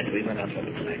day that we went out from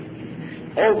Mitzrayim.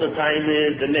 All the time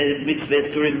the mitzvah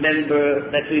is to remember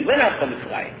that we went out from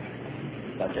Mitzrayim.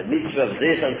 But the mitzvah of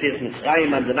this on Yetzias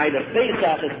Mitzrayim on the night of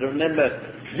Pesach is to remember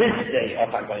this day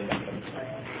of our going out from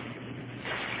Mitzrayim.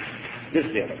 This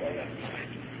day of our going out from Mitzrayim.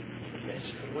 Yes.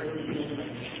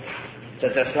 So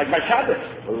that's like by Shabbos.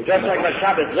 Just like by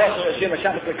Shabbos, Zocher Eshim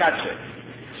HaShabbos Lekatche.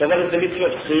 So what is the mitzvah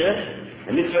of Tzira?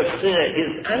 The mitzvah of Tzira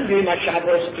is Angrim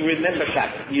HaShabbos to remember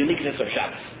Shabbos, the uniqueness of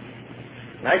Shabbos.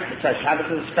 Right? So Shabbos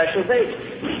is a special day.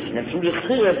 And through the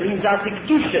Tzira brings out the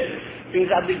Kedusha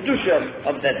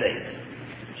of that day.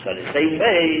 So the same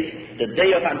way, the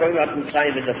day of our going out in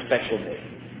Mitzrayim is a special day.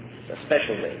 It's a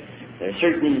special day. There are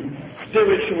certain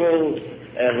spiritual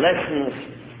lessons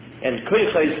and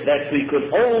koichos that we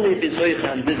could only be zoich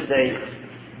on this day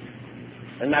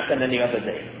and not on any other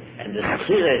day. And the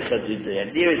tzira, so the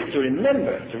idea is to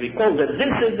remember, to recall that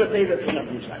this is the day that we're not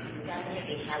in Mitzrayim.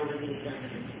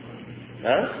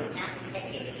 Huh?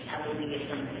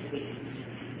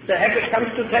 The Hekdesh comes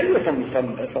to tell you from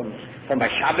my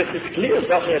Shabbos is clear,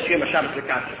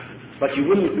 but you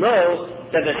wouldn't know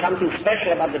that there's something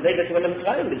special about the day that you went on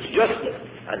Mitzrayim. It's just that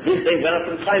on this day when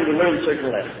on Mitzrayim we learn certain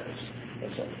lessons.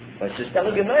 That's all. But it's just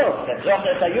telling you no, that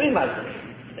Zocher is a Yom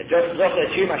that just Zocher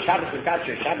is Shabbos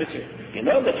Lekatche. Shabbos, you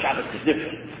know that Shabbos is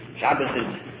different. Shabbos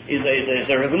is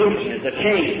a revolution, it's a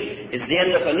change, it's the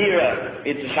end of an era.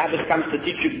 Shabbos comes to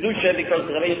teach you Kedusha because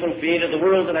the Rebbeinu created the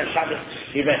world and Shabbos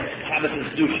he rests. Shabbos is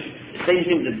Kedusha. The same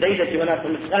thing, the day that you went out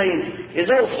from Mitzrayim is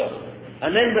also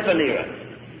an end of an era.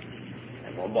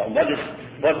 And what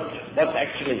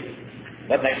actually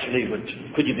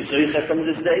could you be zoicha from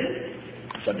this day?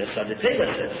 So the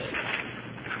Torah says,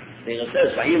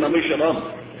 "Vayim Amu Shalom,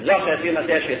 Zocher Eshim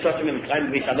Adei Asher Yetzotem Mitzrayim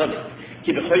B'Mitzadon,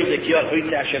 Ki B'chol Zekiyot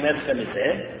Hoytze Hashem Etzchem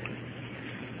Ezeh."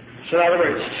 So in other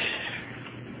words,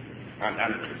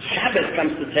 and Shabbos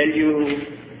comes to tell you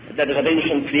that the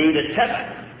Rebbeinu created Teva,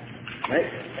 right?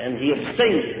 And he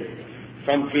abstained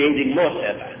from creating more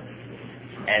Teva.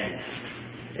 And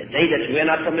the day that we went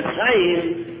out from Mitzrayim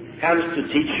comes to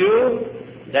teach you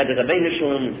that the Rabbeinu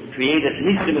Shalom created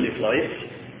Nisim and Niflois.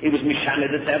 He was Mishana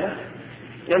the Teva.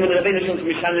 And when the Rabbeinu Shalom was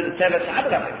Mishana the Teva, it's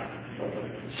Abraham.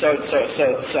 So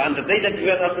on the day that we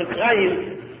went out with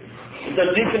Mitzrayim, the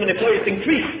Nisim and Niflois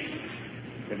increased.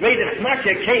 The greatest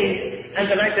Machia came, and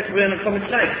the night that we went from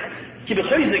Mitzrayim. That's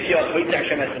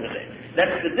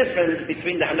the difference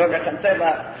between the Hanoga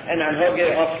Tanteva and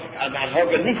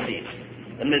Hanoga Nisi,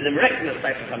 the miraculous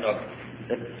type of Hanoga.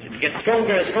 It gets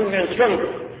stronger and stronger and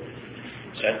stronger.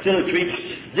 So until it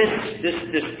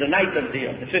reached the night of the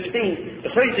 15th,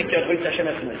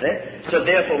 so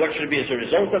therefore what should be as a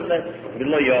result of that?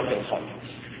 Lo Yochel Chametz.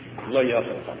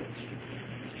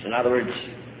 So in other words,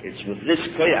 it's with this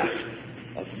koyach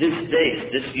of this day,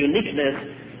 this uniqueness,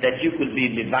 that you could be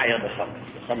Mivaya the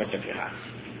Chametz of your house.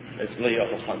 That's Lo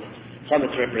Yochel Chametz.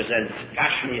 Chametz represents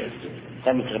Kashmir,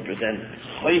 Chametz represents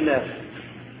Choymer.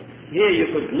 Here you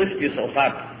could lift yourself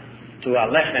up to a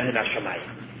Lechem in Hashemayim.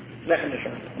 Lechem in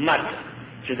Matzah,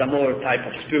 which is a more type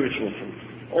of spiritual food.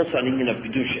 Also an union of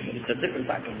Kedusha, but it's a different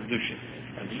type of Kedusha.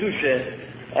 A Kedusha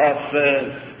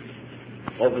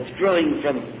of withdrawing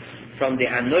from the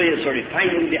Anoyas, or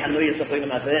refining the Anoyas of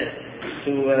Olam Hazeh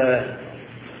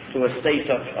to a state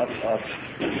of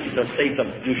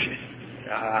Kedusha.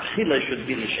 Achila should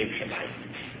be the Shem Shemayim.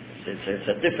 It's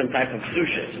a different type of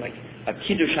Kedusha. It's like a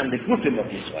Kiddush and the Gufim of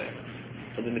Yisrael.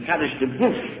 So the Mekadosh the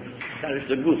Guf.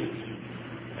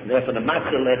 And therefore the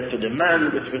Matzah led to the man,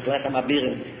 which was Lechem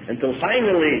Abirim, until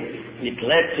finally it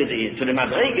led to the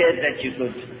Madrege that you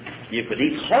could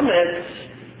eat Chometz,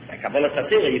 like Kabbalah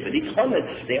Satira, you could eat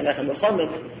Chometz, the Lechem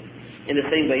Chometz, in the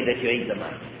same way that you ate the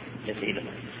man.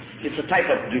 It's a type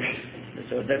of Kedusha.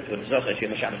 So that's what Zohar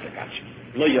Shem Shabbat Lekach.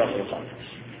 Lo Yochel Chometz.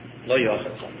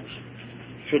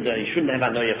 You shouldn't have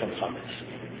a noya from Chometz.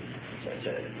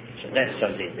 So that's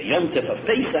the Yom Tov of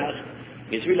Pesach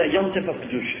is really a Yom Tov of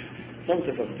Kedusha. And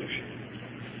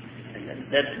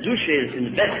that Kedusha is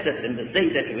invested in the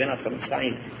day that we went out from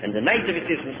Mitzrayim, and the night of it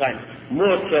is Mitzrayim,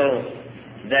 more so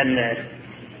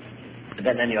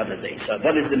than any other day. So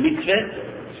what is the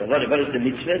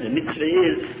mitzvah? The mitzvah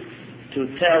is to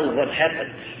tell what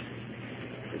happened,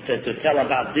 to tell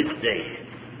about this day,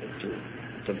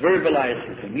 to verbalize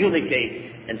and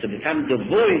communicate, and to become the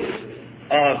voice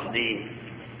of the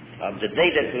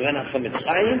day that we went out from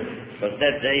Mitzrayim, because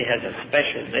that day has a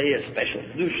special day, a special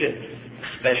kedusha,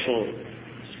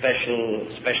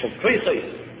 special krisos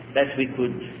that we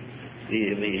could.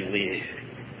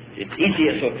 It's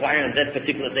easier to acquire on that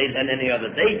particular day than any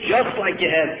other day, just like you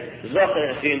have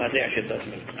Zocher Echim Adei Ashetos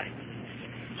Mitzrayim.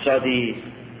 So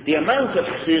the amount of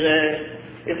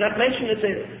Tzira is not mentioned in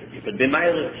it. You could be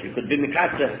Meirich, you could be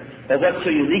Mikatza, but what's so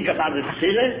unique about the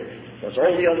Tzira? Because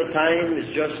all the other time is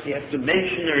just you have to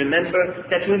mention and remember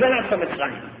that we went out from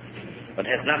Mitzrayim, but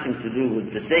it has nothing to do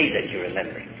with the day that you're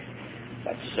remembering.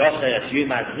 But Zocher Echim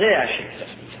Adei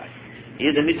Ashetos Mitzrayim.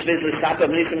 Here the mitzvah is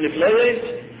l'sapar Nisim Niflois,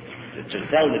 to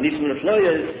tell the Nisim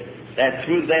Niflois that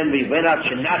through them we went out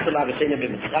Shenachal Avosenu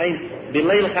b'Mitzrayim,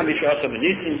 b'leil Chamishosah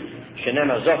b'Nisim,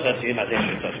 Shenemar Zocher Echim Adei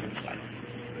Ashetos Mitzrayim.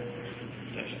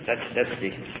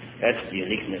 That's the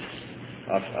uniqueness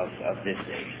of this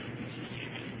day.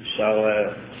 So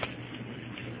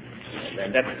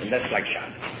and that's like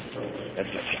Shabbos.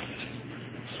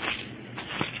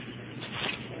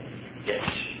 Yes.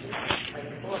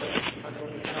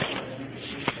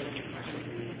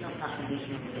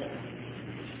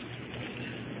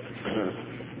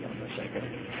 A second.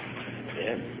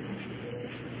 Yeah.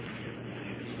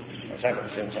 What's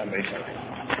happened since I'm very sorry.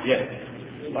 Yeah.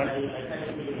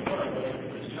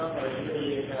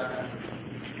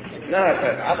 No,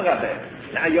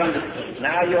 now you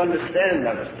understand.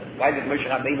 Why did Moshe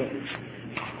Rabbeinu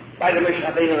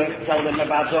tell them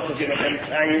about Zochas in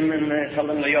Mitzrayim, and tell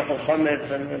them Yochel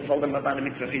Chometz, and told them about the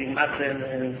mitzvah feeding matzah,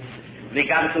 and they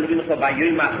got to Levinu for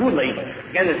Bayoi Mahu later.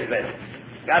 Again, it's best.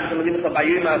 Got to Levinu for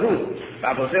Bayoi Mahu.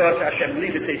 Babozeo Hashem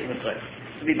leave it to Mitzrayim.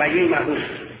 To be Bayoi Mahu.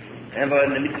 And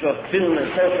when the mitzvah of Tefillin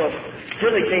and so forth,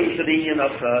 till it came to the union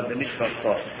of the mitzvah of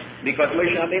Torah. Because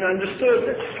Moshe Rabbeinu understood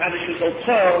that Kaddish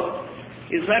Torah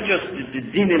is not just the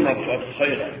dinim of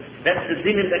Torah. That's the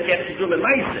dinim that you have to do the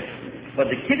Maaseh. But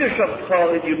the Kiddush of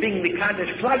Torah is you being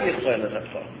Mekadosh Klal Yisrael as a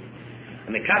Torah.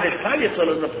 And Mekadosh Klal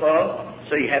Yisrael as a Torah,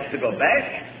 so you have to go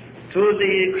back to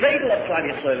the cradle of Klal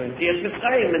Yisrael and Tzias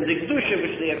Mitzrayim and the Kedusha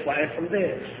which they acquired from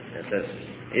there. It says,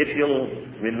 if you'll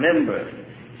remember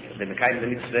the Mekayim the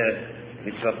mitzvah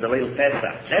of the Leil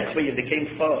Pesach, that's where you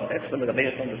became Torah. That's when the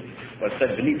Rebbeinu was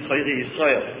said, B'nit Choyre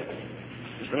Yisrael.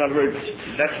 In other words,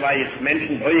 that's why it's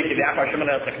mentioned, Boyeki v'Achar Hashem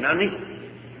al Teknani.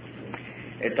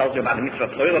 It tells you about the mitzvah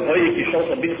of Torah, Boyeki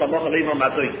Sholcha Bin Chamocha Leima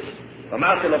Mazois.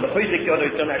 V'marse lo b'choyzik yodo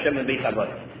yitzon Hashem and Beit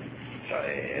Avod.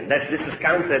 And this is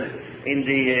counted in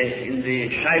the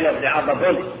Shaila of the Abba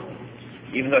Boli.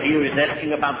 Even though here he's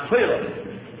asking about Torah.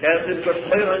 There's this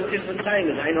Torah and different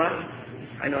things. I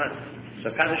know. So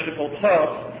Kaddish L'Kol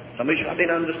Chor, Moshe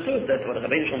Rabbeinu understood that what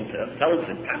Rabbeinu tells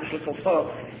him, Kaddish L'Kol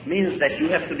Chor, means that you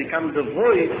have to become the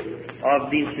voice of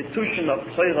the institution of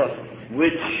Torah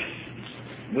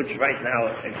which right now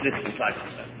exists in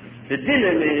Israel. The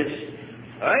dilemma is,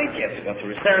 alright, you have to go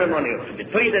through a ceremony, you have to be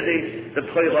the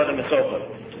Torah and so forth.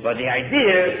 But the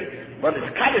idea, what is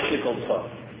Kaddish L'Kol Chor,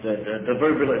 the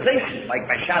verbalization, like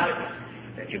by Shabbat,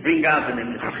 that you bring out in the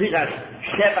Mechiras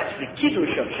Shevat, the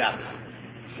Kiddush of Shabbat.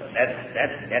 So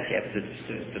that you have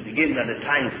to begin at a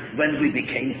time when we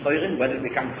became Torah, when we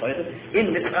become Torah,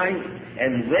 in Mitzrayim,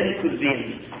 and when could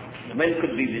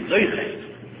be the Zoyche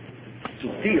to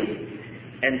feel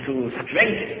and to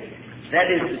strengthen that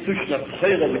institution of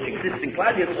Torah which exists in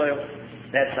Klal Yisrael.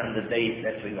 That's on the day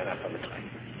that we went up from Mitzrayim.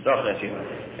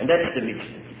 And that's the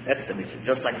mitzvah.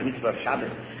 Just like the mitzvah of Shabbos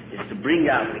is to bring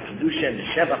out the Kedusha and the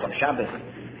Shevach of Shabbos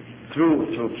through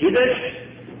Kiddush,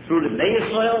 through the Bnei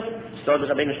Yisrael. So the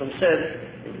Rabbeinu Shalom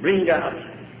said, bring out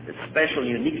the special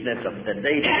uniqueness of the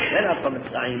day that we went up from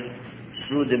Mitzrayim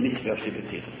through the mitzvah of Shivat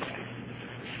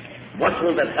Yisrael. What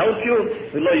will that help you?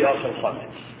 V'lo yochel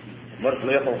chometz. What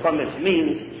Lo Yochel Chometz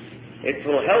means, it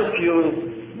will help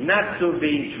you not to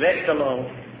be dragged along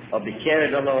or be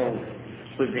carried along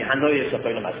with the Hanoyas of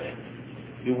Olam Hazeh.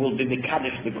 You will be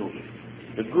Mekadosh the Guf.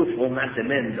 The Guf will not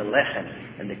amend the Lechem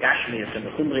and the Gashmias and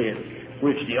the Chumriyas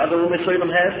which the other Umas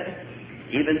Olam has.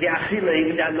 Even the Achila,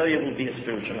 even the Hanoyah will be a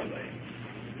spiritual Hanoyah.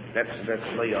 That's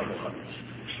Lo Yochel Chometz.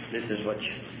 This is what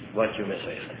you may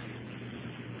say.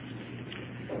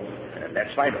 And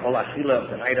that's why the whole Achila of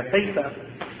the night of Pesach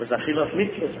was Achila of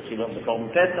Mitzvahs, Achila of the Korban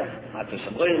Pesach, Matzos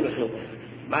Sabroim,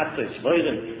 Matzos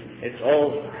Sabroim. It's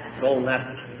all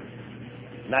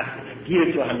not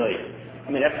geared to Hanoyah. I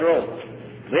mean, after all,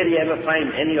 where do you ever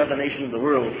find any other nation in the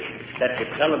world that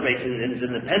could celebrate its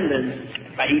independence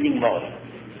by eating more?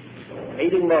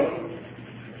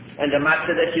 And the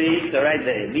matzah that you eat,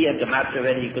 we have the matzah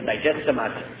where you could digest the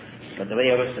matzah. But the way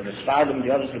I was to start them,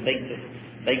 the others would bake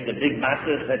the big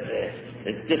matzahs that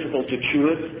it's difficult to chew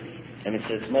it. And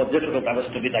it's more difficult that was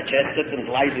to be digested and it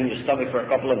lies in your stomach for a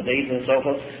couple of days and so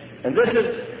forth. And this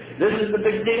is the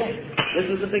big deal. This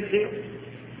is the big deal.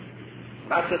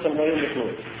 Matzahs are more in the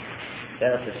food.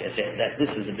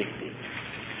 This is a big deal.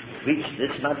 Reach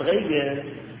this madrege,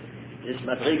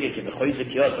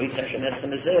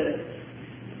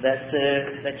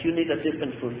 that you need a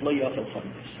different food. Lo Yochel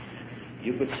Chometz.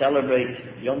 You could celebrate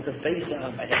Yom Tov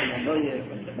Pesach by having a Noyeh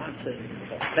from the Matzah,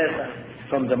 from Pesach,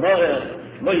 from the Moreh.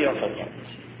 Lo Yochel Chometz.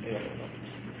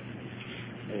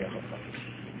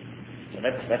 So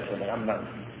that's what the Rambam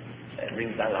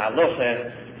brings down Halacha,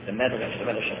 the Medrash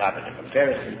Rabbah, the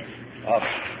comparison of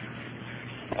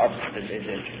the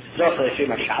Zocher Yom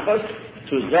HaShabbos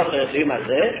to Zocher Yom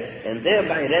HaZeh, and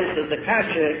thereby it answers the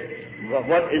kasha.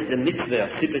 What is the mitzvah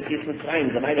of Sibbat Yis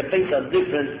Mitzrayim? The night of Pesach is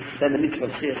different than the mitzvah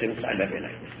of Sibbat Yis Mitzrayim every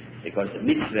night. Because the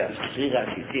mitzvah of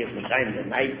Sibbat Yis Mitzrayim, the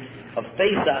night of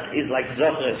Pesach, is like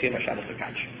Zocher Yom HaShabbos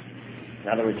HaKadosh.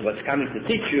 In other words, what's coming to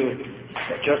teach you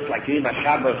that just like Yom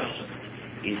HaShabbos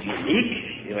is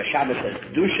unique, Yom HaShabbos has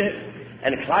Kedusha,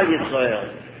 and Klal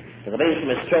Yisrael, the Rebbeinu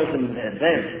has chosen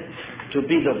them to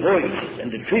be the voice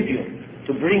and the tribune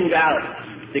to bring out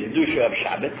the Kedusha of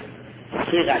Shabbat,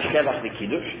 Chira Shevach the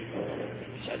Kiddush.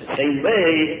 So the same way,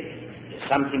 there's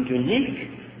something unique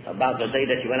about the day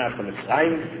that you went out from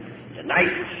Mitzrayim, the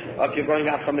night of you going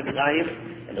out from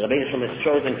Mitzrayim, and the Rebbeinu has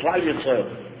chosen Klal Yisrael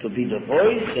to be the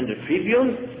voice and the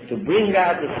tribune to bring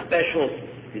out the special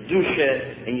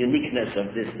Kedusha and uniqueness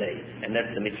of this day. And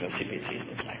that's the mitzvah of Sibbat Yis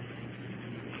Mitzrayim.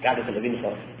 God is the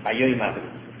Levincha, Hayoim Hazeh,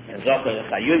 and Zocher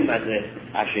Hayoim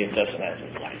Hazeh, Asher Yitzos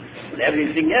Mitzrayim. And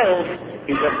everything else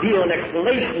is a deal and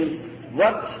explanation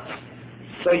what's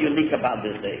so unique about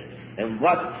this day, and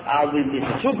what are we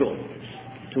misugel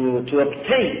to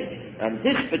obtain on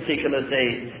this particular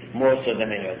day more so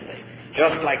than any other day.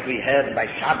 Just like we had by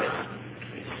Shabbos,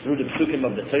 through the psukim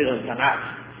of the Torah and Tanakh,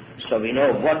 so we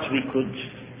know what we could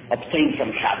obtain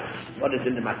from Shabbos. What is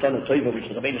in the Matana Torah which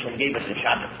the Rebbeinu Shalom gave us in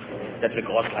Shabbos, that we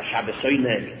call Shabbos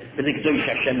Oineg, V'nikdosh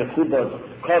Hashem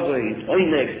Mekubod, Kovod,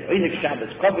 Oineg Shabbos,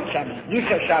 Kovod Shabbos,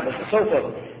 Dusha Shabbos, and so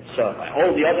forth. So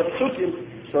all the other psukim,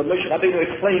 so Moshe Rabbeinu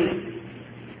explains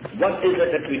what is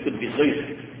it that we could be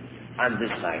zoyich on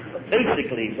this night. But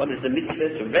basically, what is the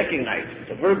mitzvah? To recognize,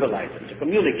 to verbalize, and to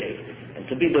communicate, and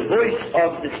to be the voice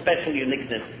of the special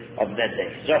uniqueness of that day.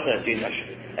 Zocher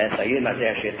Yom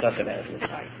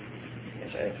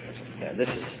This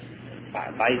is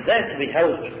by that we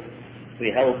help we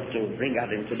help to bring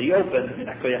out into the open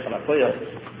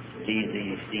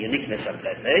the uniqueness of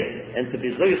that day, and to be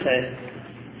zoyse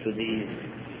to the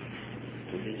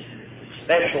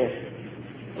special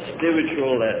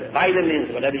spiritual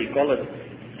vitamins, whatever you call it,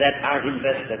 that are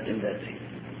invested in that seed.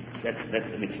 That's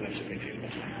the mitzvah of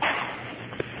forgiveness.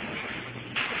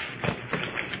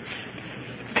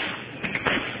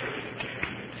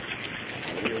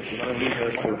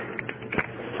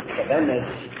 So then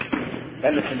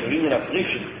it's in the union of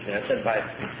Rishon. I said by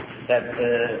that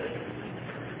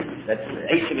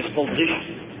Esav is called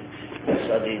Rishon.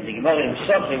 So the Gemara in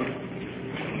Sofim,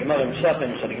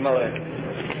 so the Gemara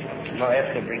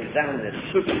after brings down the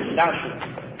super Dashu,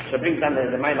 so brings down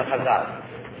the Maimah Chazal.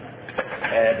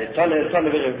 The Tonne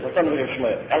Virim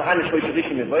Shmuel. El Hani Shloisha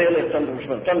Rishon Mevoyele, Tonne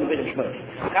Virim Shmuel.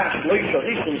 Kach Shloisha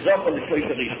Rishon Zochel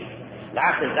Shloisha Rishon.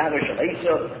 Lach is Zara Shel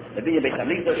Esav, the Biyah Beit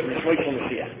HaMikdash, Shloisha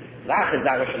Mashiach. Lach is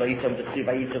Zara Shel Esav, the Tzvi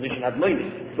Vayitza Rishon Admoini,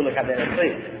 Fulak Ader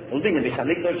Etzei. Und Biyah Beit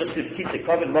HaMikdash, the Tzvi Kitze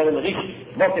Kovet Moren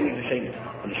Rishon, Mokem Mikdashem.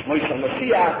 Und Shloisha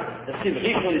Mashiach, the Tzvi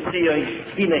Rishon Yitziyoi,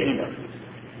 Hina Hina.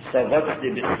 So what is the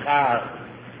B'schar,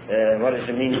 what does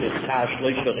it mean, B'schar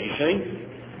Shloisha Rishon?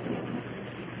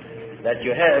 That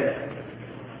you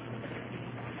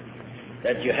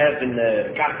have in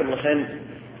Kartem Lechem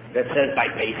that says by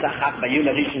Pesach, by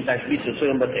Yom Rishon, Tashbis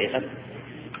Yisurim B'Techem,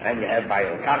 and you have by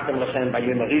Kartem Lechem, by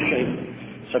Yom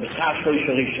Rishon, so B'schar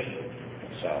Shloisha Rishon.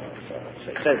 So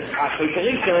it says B'schar Shloisha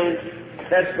Rishon,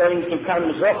 that's going to come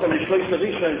Zochel Shloisha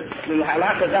Rishon, to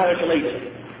Halach Azara Shel Esav.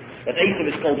 But Esav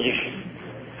is called Rishon.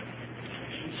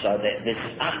 So this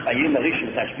Ach by Yom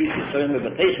Rishon, Tashbis Yisurim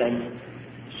B'Techem,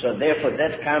 so therefore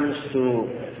that comes to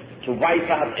wipe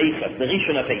out Esav, the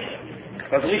Rishon of Esav.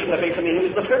 Because the Rishon of Esav, he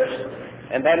was the first.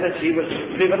 And then he was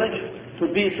privileged to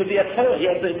be a Torah.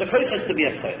 The first has to be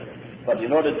a Torah. But in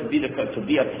order to be a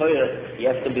Torah, you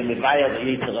have to be Mivaya the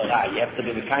Yetzer Hara. You have to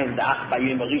be Mekayim the Ach by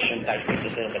Yom Rishon,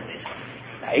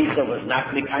 Esav was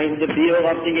not Mekayim the Biur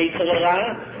of the Yetzer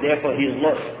Hara, therefore his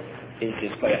loss is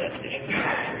his Koyach HaTzdish.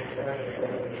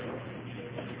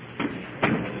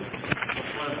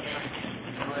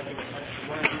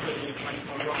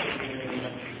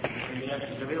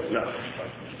 No.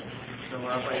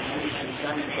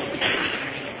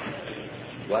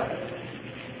 What?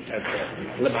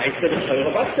 Lemaisa, the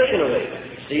Torah was taken away.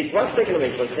 See, it was taken away.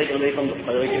 It was taken away from the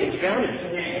Torah giving Gam.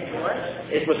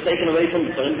 It was taken away from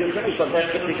the Torah giving Gam for that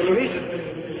particular reason.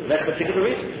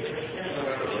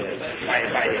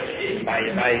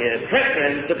 By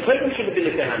preference, the preference should have been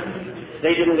the Kohanim.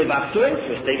 They didn't live up to it. It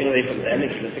was taken away from them.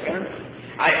 It was the Kohanim.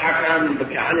 The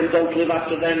Kohanim don't live up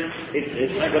to them.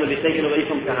 It's not going to be taken away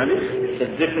from Kohanim. The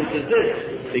difference is this,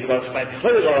 because by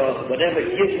Torah, whatever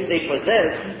gift they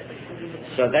possess,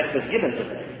 so that was given to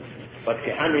them. But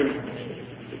Kohanim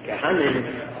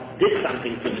did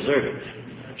something to deserve it.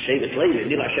 Shevet Levi,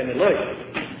 Nil Hashem Eloi.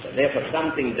 So therefore,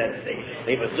 something that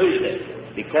they were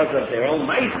zoyed because of their own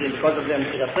might, because of their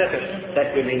Tzirasefet,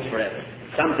 that remains forever.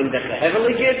 Something that the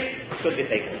heavenly gift could be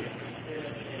taken away.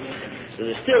 So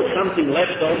there's still something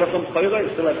left over from Torah,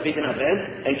 still have big enough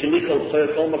end, and Shelikol Torah,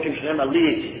 Kol Mokim Shneim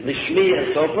Ali, Lishmi,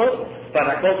 and so forth, but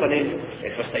Akopanim,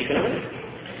 it was taken away.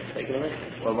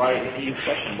 Well, why, you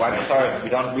question, why the Torah, we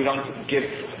don't give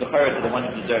the Torah to the one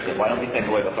who deserves it, why don't we take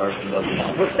away the Torah from those who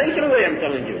don't? It was taken away, I'm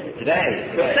telling you.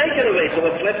 Today. It was taken away, so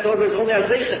what's left over is only a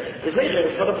Zaycha. The Zaycha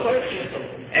is for the Torah.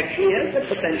 Actually, has the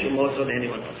potential more so than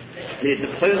anyone else.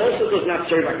 The Torah also does not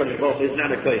serve HaKadosh Baruch Hu, it's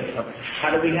not a Kohen. How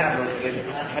do we have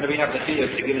the fear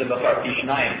to give them the Torah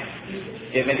Pishnayim?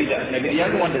 Yeah, maybe the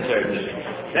younger one deserves it.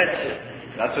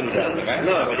 That's what he does, okay?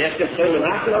 No, but he has to serve the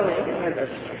Nachla.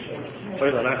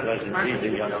 Torah Nachla is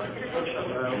easy, you know.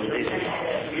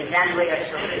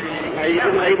 You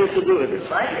wouldn't be able to do it.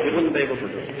 You wouldn't be able to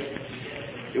do it.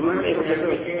 You wouldn't be able to do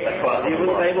it. You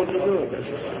wouldn't be able to do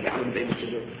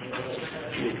it.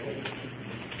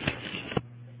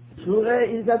 Sure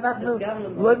is אנחנו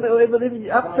לא יכולים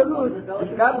אבסולוט,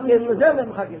 גם כן לזה לא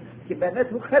מחכים, כי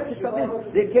באמת הוא חפש תמיד,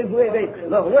 זה כן הוא הביא,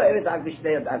 לא, הוא לא הביא רק בשני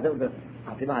יד,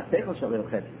 אפילו השכל שלו הוא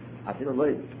חפש, אפילו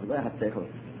לא השכל,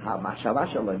 המחשבה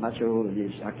שלו,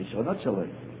 הכישרונות שלו,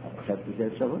 החפש זה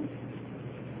שלו,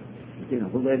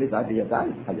 הוא לא הביא רק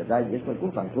בידיים, הידיים יש לו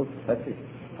גוף, הגוף חפש,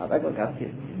 הרגע גם כן,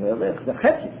 הוא הולך, זה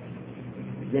חפש,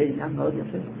 זה עניין מאוד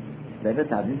יפה. באמת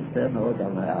תאמין יותר מאוד על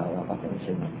הבחר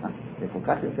שלנו. זה כל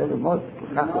כך יותר ללמוד, כל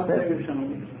כך יותר.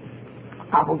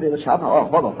 אבל ברשם,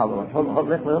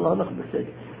 הולך בסדר.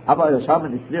 אבל ברשם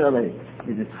נסביר עלי,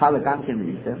 נצחה לגן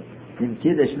כמליסר,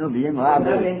 נמציא דשנו ביים רב,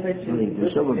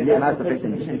 שנקדשו בבלי מה ספק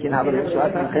שנשן, כן אבל ישוע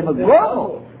לכם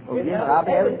הגורו, עובדים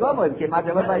רבי ארץ גומו, אם כמעט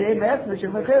לא בעיה בעצם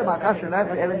שמחיר, מאחר שנעת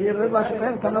אלה דירים מה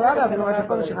שפעם כאן לא רבי, ומה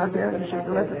שכל שנעת אלה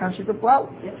שדולת כאן שיתוף פלאו.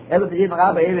 אלה דירים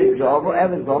רבי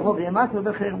ארץ גומו, וימאס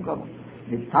ובחיר גומו.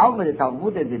 נתלמד את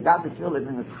תלמוד את דת בשביל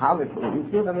לנצחה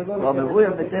ופוליטים, לא מבוי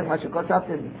ובצך מה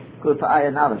שכותבתם כולפה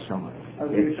עין על השומר.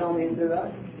 אז ירשום עם זה רק?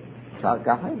 אפשר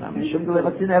ככה, משום דו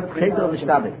למצינו אבד חיידר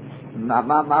ומשתבת.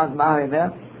 מה אומר?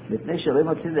 לפני שלא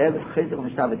מוצאים לאבד חיידר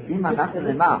ומשתבת. אם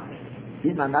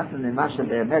אנחנו נאמר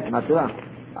שבאמת, מדוע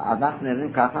אנחנו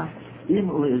נראים ככה, אם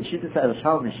הוא הרשית את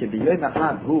הירושלמי שביום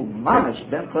אחד הוא ממש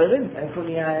בין חיירים, איפה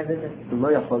נהיה העבד? הוא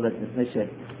לא יכול להיות לפני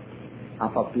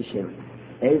שאף על פי של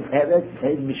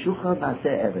אין משוחרר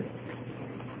נעשה עבד.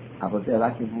 אבל זה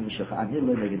רק אם הוא משוחרר. אני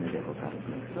לא מבין את זה כל כך.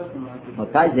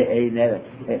 מתי זה אין עבד?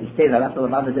 כן, אנחנו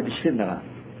למד את זה בשביל נראה.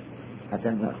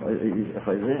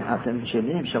 אתם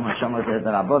שומעים, שם זה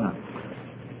דרבונה.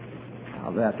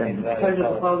 אבל אתם...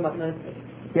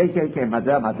 כן,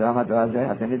 מדוע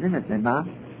זה? אתם יודעים את זה, מה?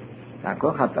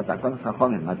 הכל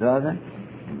חכמים, מדוע זה?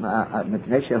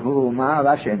 מפני שהוא, מה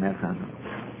רש"י אומר כאן?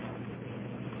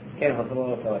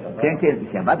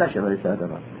 כן, ודאי שלא לסדר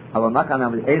דבר. אבל מה כאן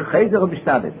אמר? אין חיידר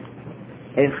ומשתבת.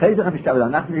 אין חיידר ומשתבת.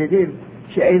 אנחנו יודעים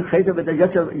שאין חיידר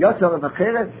יוצר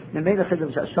ומחרת, ממילא חיידר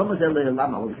ומשתבת. שום זה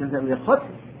לעולם, אבל כאן זה לחוצי.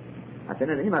 אתם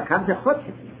יודעים, כאן זה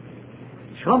חוצי.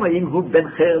 שום אם הוא בן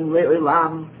חיר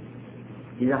לעולם,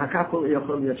 אחר כך הוא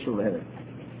יכול להיות שוב ערב.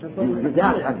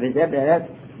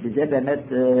 וזה באמת,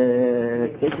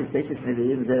 תשס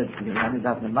נביאים, זה אני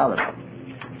יודעת ממלך.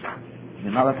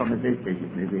 ממלך המזה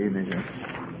תשס נביאים את זה.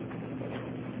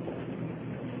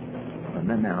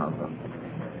 אבל נאמר אותו.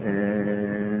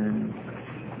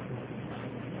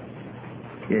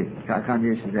 כן, כאן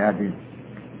יש זה הדין.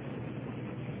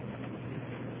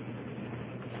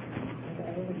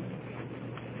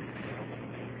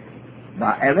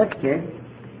 בערב, כן,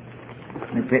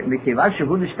 מכיוון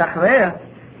שהוא משתחרר,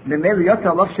 ממילא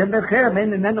יוצר לא שם בחר,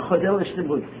 ממנו חודר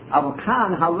לשלמות. אבל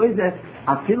כאן, הלוא זה,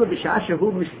 אפילו בשעה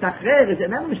שהוא משתחרר, זה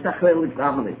איננו משתחרר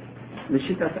לגמרי.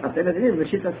 אתם יודעים,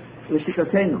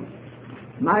 לשיטתנו.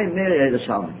 מה אומר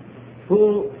ירושלמי?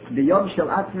 הוא ביום של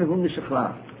עצמי הוא משחרר.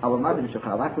 אבל מה זה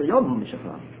משחרר? רק ליום הוא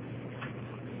משחרר.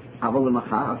 אבל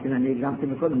למחר, אני הגמתי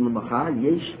מקודם, למחר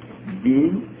יש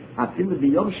דין, אפילו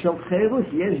ביום של חירוש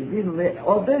יש דין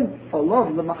לעובד או לא,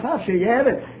 למחר שיהיה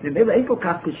ערב. ובאמת אין כל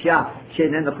כך קשה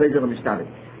שאיננו חיידר ומשתבת.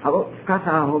 אבל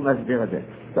ככה הוא מסביר את זה.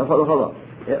 טוב, לא.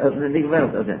 נגמר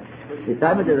את זה.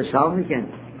 תתאם את זה לשלמי, כן.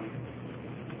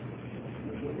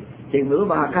 תגמרו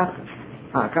ואחר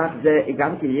כך זה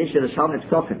גם כי יש לשלמי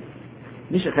פסוחים.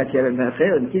 מי שחצי ערב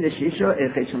מאחר, אם כי לשישו,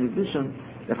 אין חיישון לגדושון,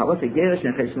 וחוות הגרש,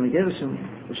 אין חיישון לגרשון.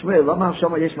 ושמואל, לא מה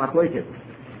שמה יש מחלוקת.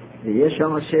 ויש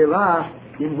שם שאלה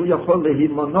אם הוא יכול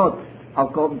להימנות על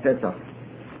כל פסח.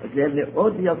 זה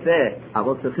מאוד יפה,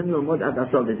 אבל צריכים ללמוד עד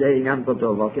הסוף, וזה עניין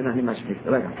גדול, וכן אני משמיץ.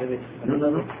 רגע.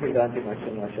 הגעתי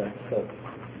משהו, טוב.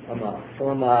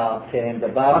 אמר, שהם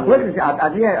דבר...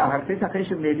 אני, הרצית אחרי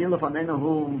שמביא לפנינו,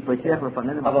 הוא פתח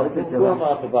לפנינו... אבל הוא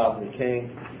אמר בבבלי, כן,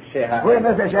 הוא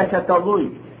אומר שזה תלוי.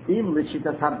 אם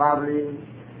לשיטת הבבלי,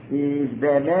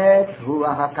 באמת הוא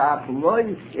ההקף,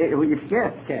 הוא יפקר,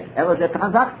 אבל זה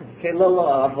טרנזקציה. כן,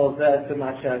 לא, אבל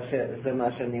זה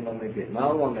מה שאני לא מבין. מה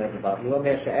הוא אומר דבר? הוא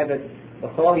אומר שעבד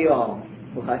בכל יום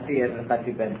הוא חצי עבד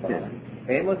וחצי בן פלן.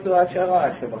 והם עשו השערה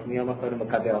שמיום הקודם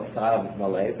מקבל שכר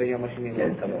מלא, ויום השני לא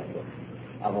מקבל אותו.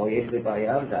 אבל יש לי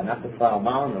בעיה עם זה, אנחנו כבר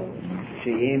אמרנו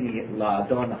שאם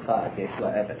לאדון אחד יש לו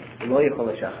עבד, הוא לא יכול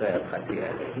לשחרר את חצי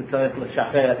עבד, הוא צריך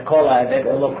לשחרר את כל העבד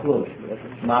או לא כלום.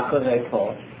 מה קורה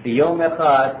פה? ביום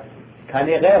אחד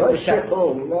כנראה הוא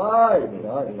שחרר. לא.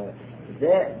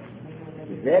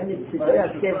 זה מצידו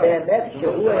יעשה באמת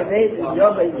שהוא אמת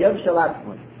יום של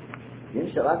עצמו. יום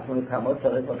של עצמו כמות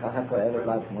צריך לקחת כל עבד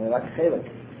לעצמו, רק חלק.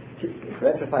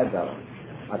 חלק שפעי דבר.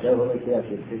 אז הוא לא יקרה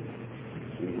שפי.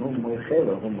 הוא חלק,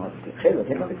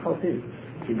 הם לא מתחלפים.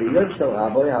 כי ביום של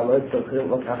רבוי הלא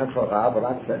צריכים לקחת כל רב,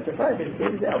 רק שפעי,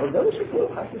 אבל זה לא שפעי,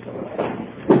 חס ושלום.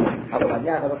 אבל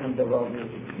אני אראה לכם דבר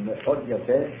מאוד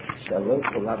יפה, שלא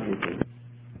כולם יודעים.